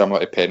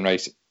 similar to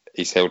Penrice,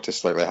 he's held to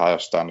slightly higher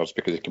standards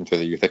because he came through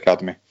the youth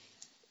academy?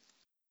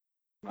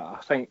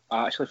 I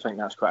actually think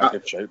that's quite a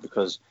good shout,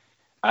 because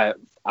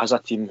as a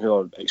team who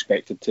are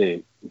expected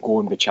to go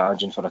and be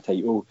challenging for a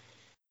title,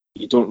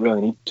 you don't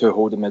really need 2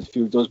 holding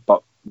midfielders,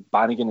 but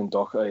Bannigan and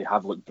Docherty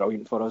have looked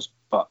brilliant for us.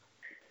 But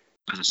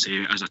as I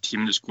say, as a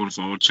team that's going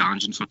forward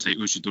challenging for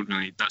titles, you don't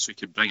really, that's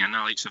what you could bring in the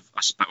likes of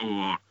a Spittle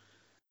or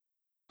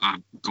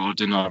a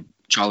Gordon or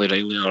Charlie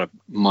Riley or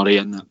Murray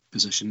in that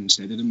position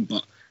instead of them.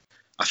 But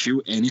I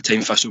feel any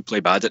time Thistle play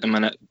bad at the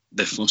minute,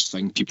 the first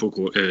thing people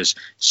go to is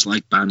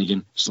slag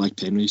Bannigan, slag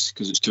Penrice,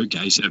 because it's 2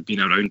 guys that have been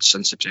around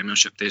since the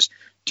Premiership days.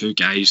 2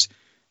 guys,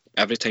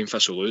 every time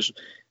Thistle lose,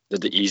 they're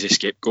the easy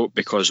scapegoat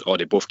because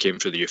they both came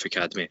through the youth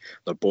academy.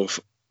 They're both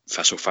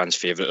Thistle fans'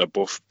 favourite. They're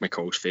both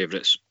McCall's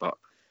favourites. But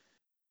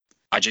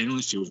I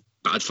genuinely feel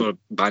bad for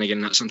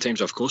Bannigan that sometimes.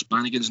 Of course,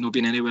 Bannigan's not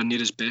been anywhere near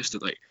his best.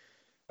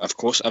 Of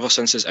course, ever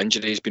since his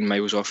injury, he's been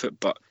miles off it,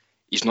 but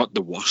he's not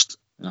the worst.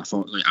 And I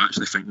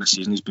actually think this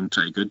season he's been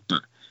pretty good,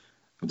 but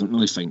I don't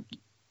really think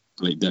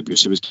the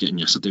abuse he was getting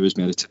yesterday was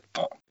merited.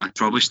 But I'd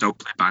probably still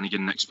play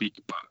Bannigan next week,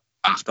 but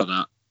after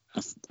that,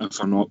 if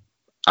we're not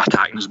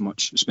attacking as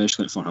much,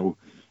 especially at Firhill,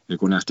 you're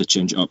going to have to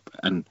change it up.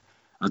 And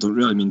I don't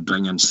really mean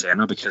bring in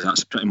Senna, because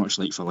that's pretty much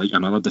like for like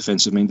another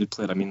defensive-minded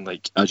player. I mean,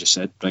 as you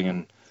said, bring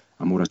in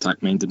a more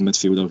attack-minded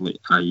midfielder,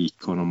 i.e.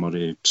 Conor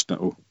Murray,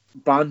 Spittle.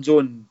 Banzo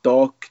and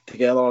Doc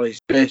together are his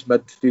best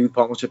midfield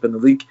partnership in the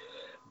league,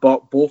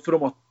 but both of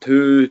them are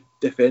 2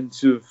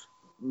 defensive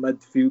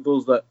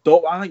midfielders that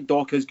Doc. I think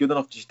Doc is good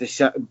enough just to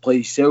sit and play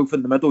himself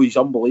in the middle. He's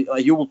unbelievable.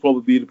 Like, he will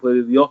probably be the player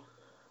of the year.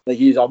 Like,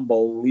 he is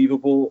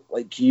unbelievable.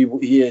 Like, he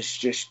is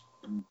just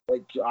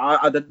like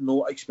I did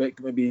not expect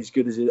him to be as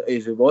good as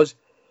he was.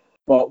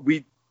 But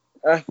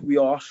if we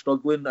are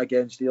struggling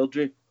against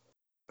Airdrie,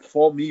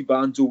 for me,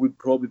 Banzo would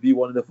probably be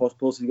one of the first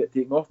players to get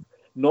taken off.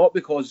 Not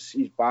because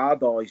he's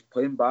bad or he's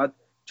playing bad,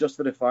 just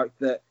for the fact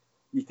that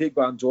you take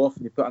Banzo off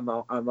and you put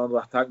another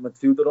attack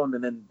midfielder on,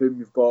 and then boom,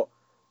 you've got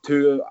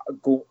two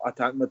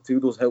attack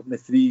midfielders helping the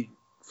three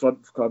front.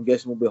 I'm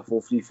guessing will be a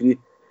 4-3-3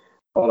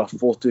 or a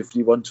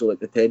 4-2-3-1. So like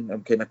the 10,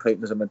 I'm kind of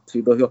counting as a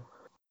midfielder here.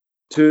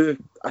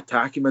 Two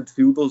attacking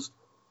midfielders,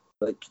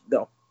 like that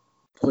are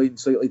playing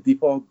slightly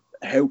deeper,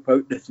 help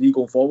out the three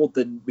going forward.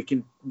 Then we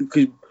can,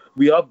 because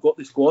we have got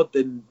the squad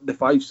and the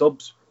 5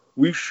 subs.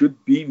 We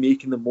should be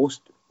making the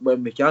most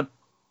when we can.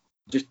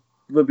 Just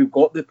when we've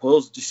got the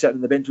players just sitting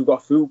on the bench, we've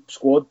got a full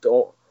squad.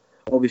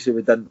 Obviously,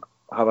 we didn't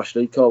have a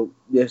striker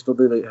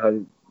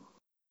yesterday,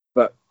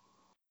 but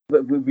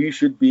we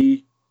should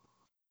be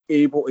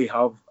able to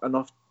have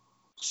enough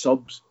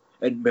subs,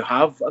 and we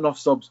have enough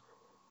subs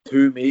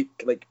to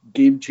make like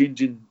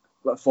game-changing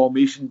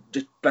formation.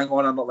 Just bring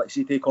on and let's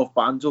say take off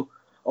Banzo.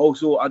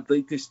 Also, I'd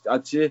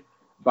say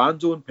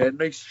Banzo and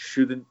Penrice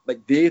shouldn't,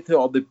 like, they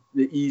are the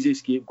easy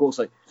scapegoats.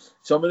 Like,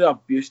 some of the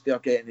abuse they're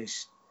getting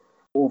is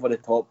over the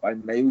top by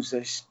miles.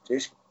 It's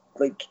just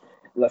like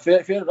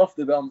fair enough,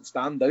 they weren't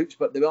standouts,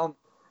 but they weren't.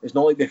 It's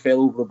not like they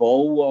fell over the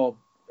ball or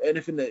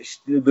anything.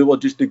 They were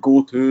just the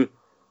go-to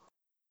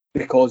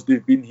because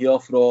they've been here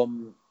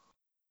from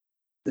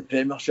the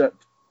Premiership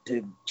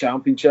to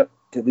Championship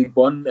to League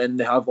One, and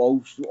they have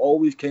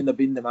always kind of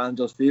been the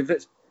manager's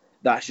favourites.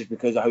 That's just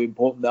because of how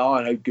important they are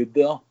and how good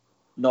they are,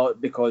 not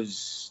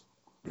because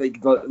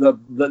like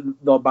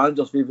they're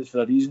manager's favourites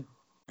for a reason.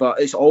 But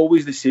it's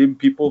always the same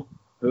people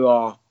who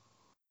are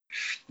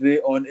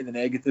straight on to the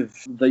negative.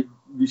 Like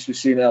we were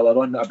saying earlier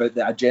on about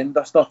the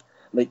agenda stuff.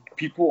 Like,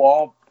 people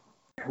are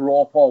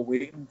proper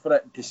waiting for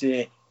it to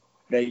say,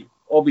 right,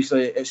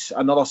 obviously it's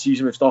another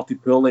season, we've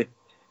started poorly.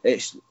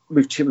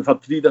 We've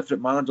had 3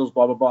 different managers,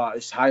 blah blah blah.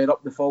 It's higher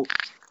up the fault.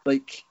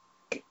 Like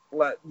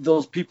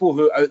there's people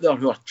who out there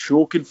who are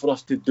choking for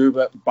us to do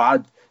it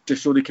bad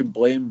just so they can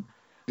blame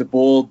the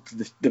board,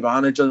 the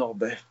manager, or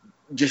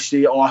just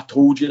say, oh, I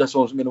told you this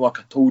wasn't going to work.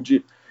 I told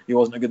you he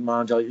wasn't a good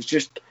manager. It's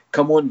just,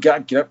 come on, get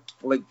a grip.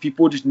 Like,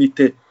 people just need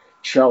to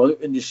chill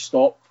out and just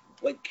stop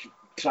like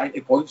trying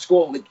to point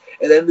score. Like,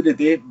 at the end of the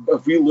day,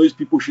 if we lose,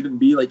 people shouldn't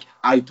be like,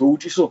 I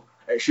told you so.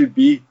 It should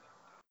be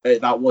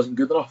that wasn't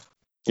good enough.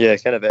 Yeah,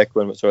 kind of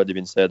echoing what's already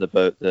been said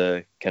about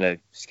the kind of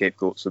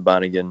scapegoats of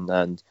Bannigan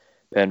and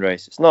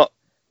Penrice. It's not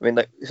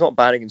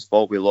Bannigan's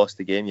fault we lost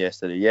the game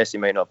yesterday. Yes, he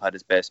might not have had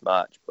his best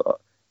match, but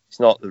it's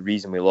not the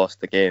reason we lost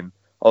the game.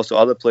 Also,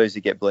 other players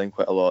that get blamed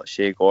quite a lot,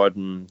 Shea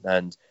Gordon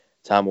and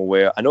Tam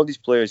Ware. I know these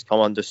players come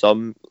under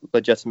some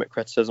legitimate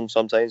criticism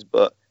sometimes,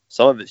 but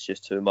some of it's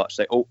just too much.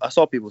 Like, I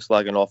saw people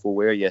slagging off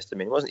Ware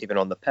yesterday. He wasn't even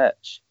on the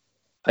pitch.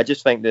 I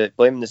just think that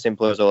blaming the same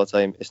players all the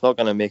time, it's not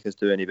going to make us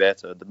do any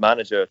better. The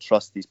manager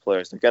trusts these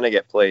players. They're going to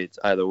get played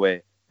either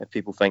way if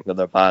people think that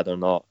they're bad or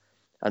not.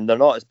 And they're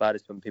not as bad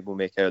as some people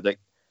make out.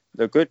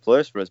 They're good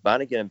players for us.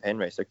 Bannigan and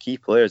Penrice are key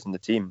players in the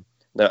team.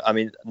 They're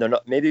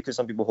not, maybe because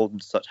some people hold them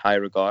to such high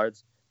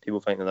regards. People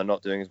think that they're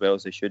not doing as well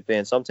as they should be,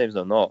 and sometimes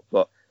they're not,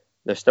 but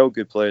they're still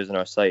good players on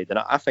our side. And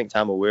I think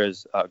Tam Ware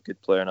is a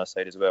good player on our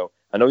side as well.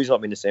 I know he's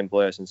not been the same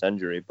player since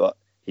injury, but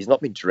he's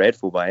not been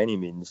dreadful by any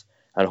means.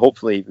 And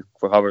hopefully he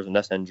recovers from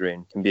this injury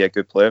and can be a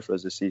good player for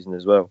us this season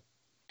as well.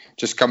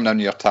 Just coming on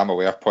your Tam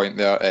Ware point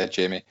there,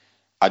 Jamie,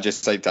 I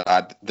just like to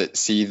add that,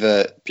 see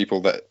the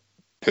people that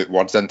put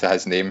words into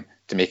his name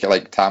to make it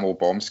like Tamil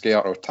Bomb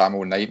Scare or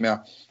Tamil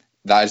Nightmare.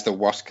 That is the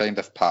worst kind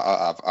of patter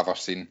I've ever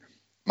seen.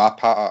 My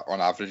patter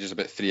on average is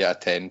about 3 out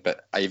of 10,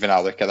 but I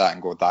look at that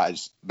and go, that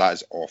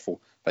is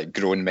awful. Like,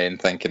 grown men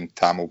thinking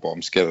Tamil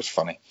Bomb Scare is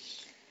funny.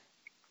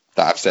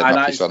 That I've said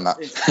my piece on that.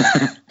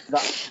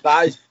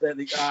 That is,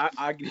 like,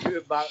 I agree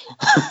with that.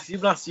 See,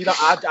 when I see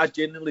that, I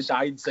genuinely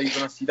die inside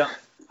when I see that.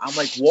 I'm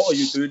like, what are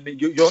you doing?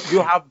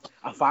 You have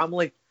a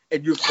family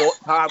and you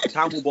thought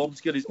Tamil Bomb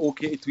Scare is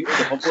okay to tweet in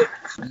the public.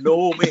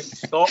 No, mate,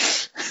 stop.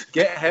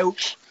 Get help.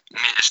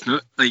 Mate, it's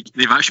not like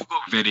they've actually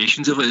got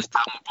variations of it. It's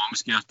Tamil Bomb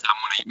Scare,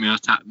 Tamil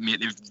Nightmare.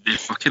 Mate, they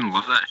fucking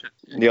love that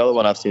shit. The other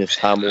one I've seen is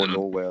Tamil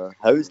Nowhere.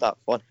 How is that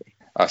funny?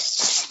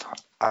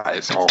 That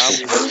is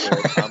awful.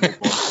 Tamil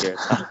Bomb Scare,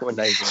 Tamil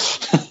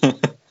Nightmare.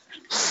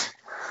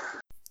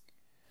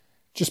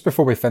 Just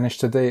before we finish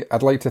today,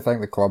 I'd like to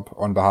thank the club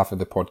on behalf of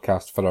the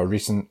podcast for our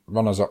recent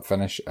runners-up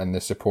finish in the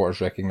Supporters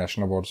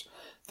Recognition Awards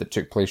that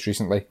took place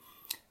recently.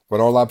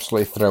 We're all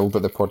absolutely thrilled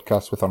at the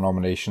podcast with our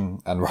nomination,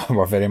 and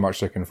we're very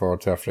much looking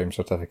forward to our frame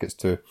certificates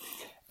too.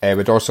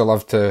 We'd also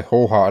love to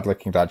wholeheartedly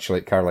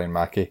congratulate Caroline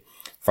Mackey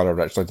for a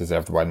richly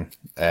deserved win.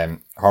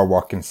 Her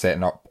work in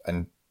setting up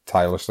and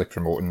tirelessly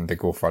promoting the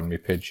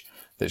GoFundMe page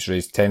that's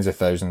raised tens of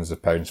thousands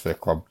of pounds for the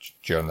club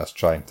during this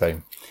trying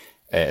time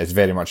is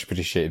very much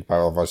appreciated by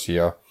all of us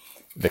here,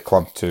 the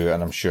club too,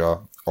 and I'm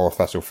sure all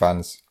Thistle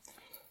fans.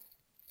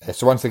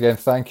 So once again,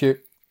 thank you.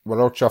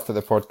 We're all chuffed at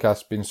the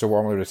podcast being so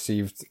warmly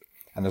received,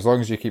 and as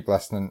long as you keep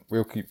listening,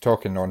 we'll keep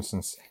talking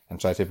nonsense and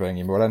try to bring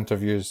you more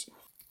interviews,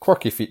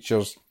 quirky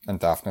features, and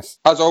daftness.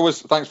 As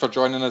always, thanks for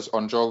joining us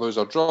on Draw, Lose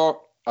or Draw.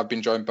 I've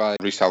been joined by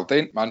Rhys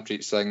Haldane,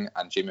 Manpreet Singh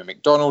and Jamie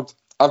McDonald.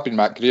 I've been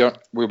Matt Greer.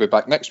 We'll be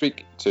back next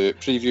week to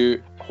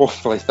preview,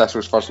 hopefully,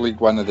 Thistle's first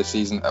league win of the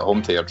season at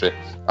home to Airdrie.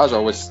 As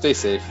always, stay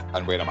safe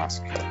and wear a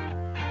mask.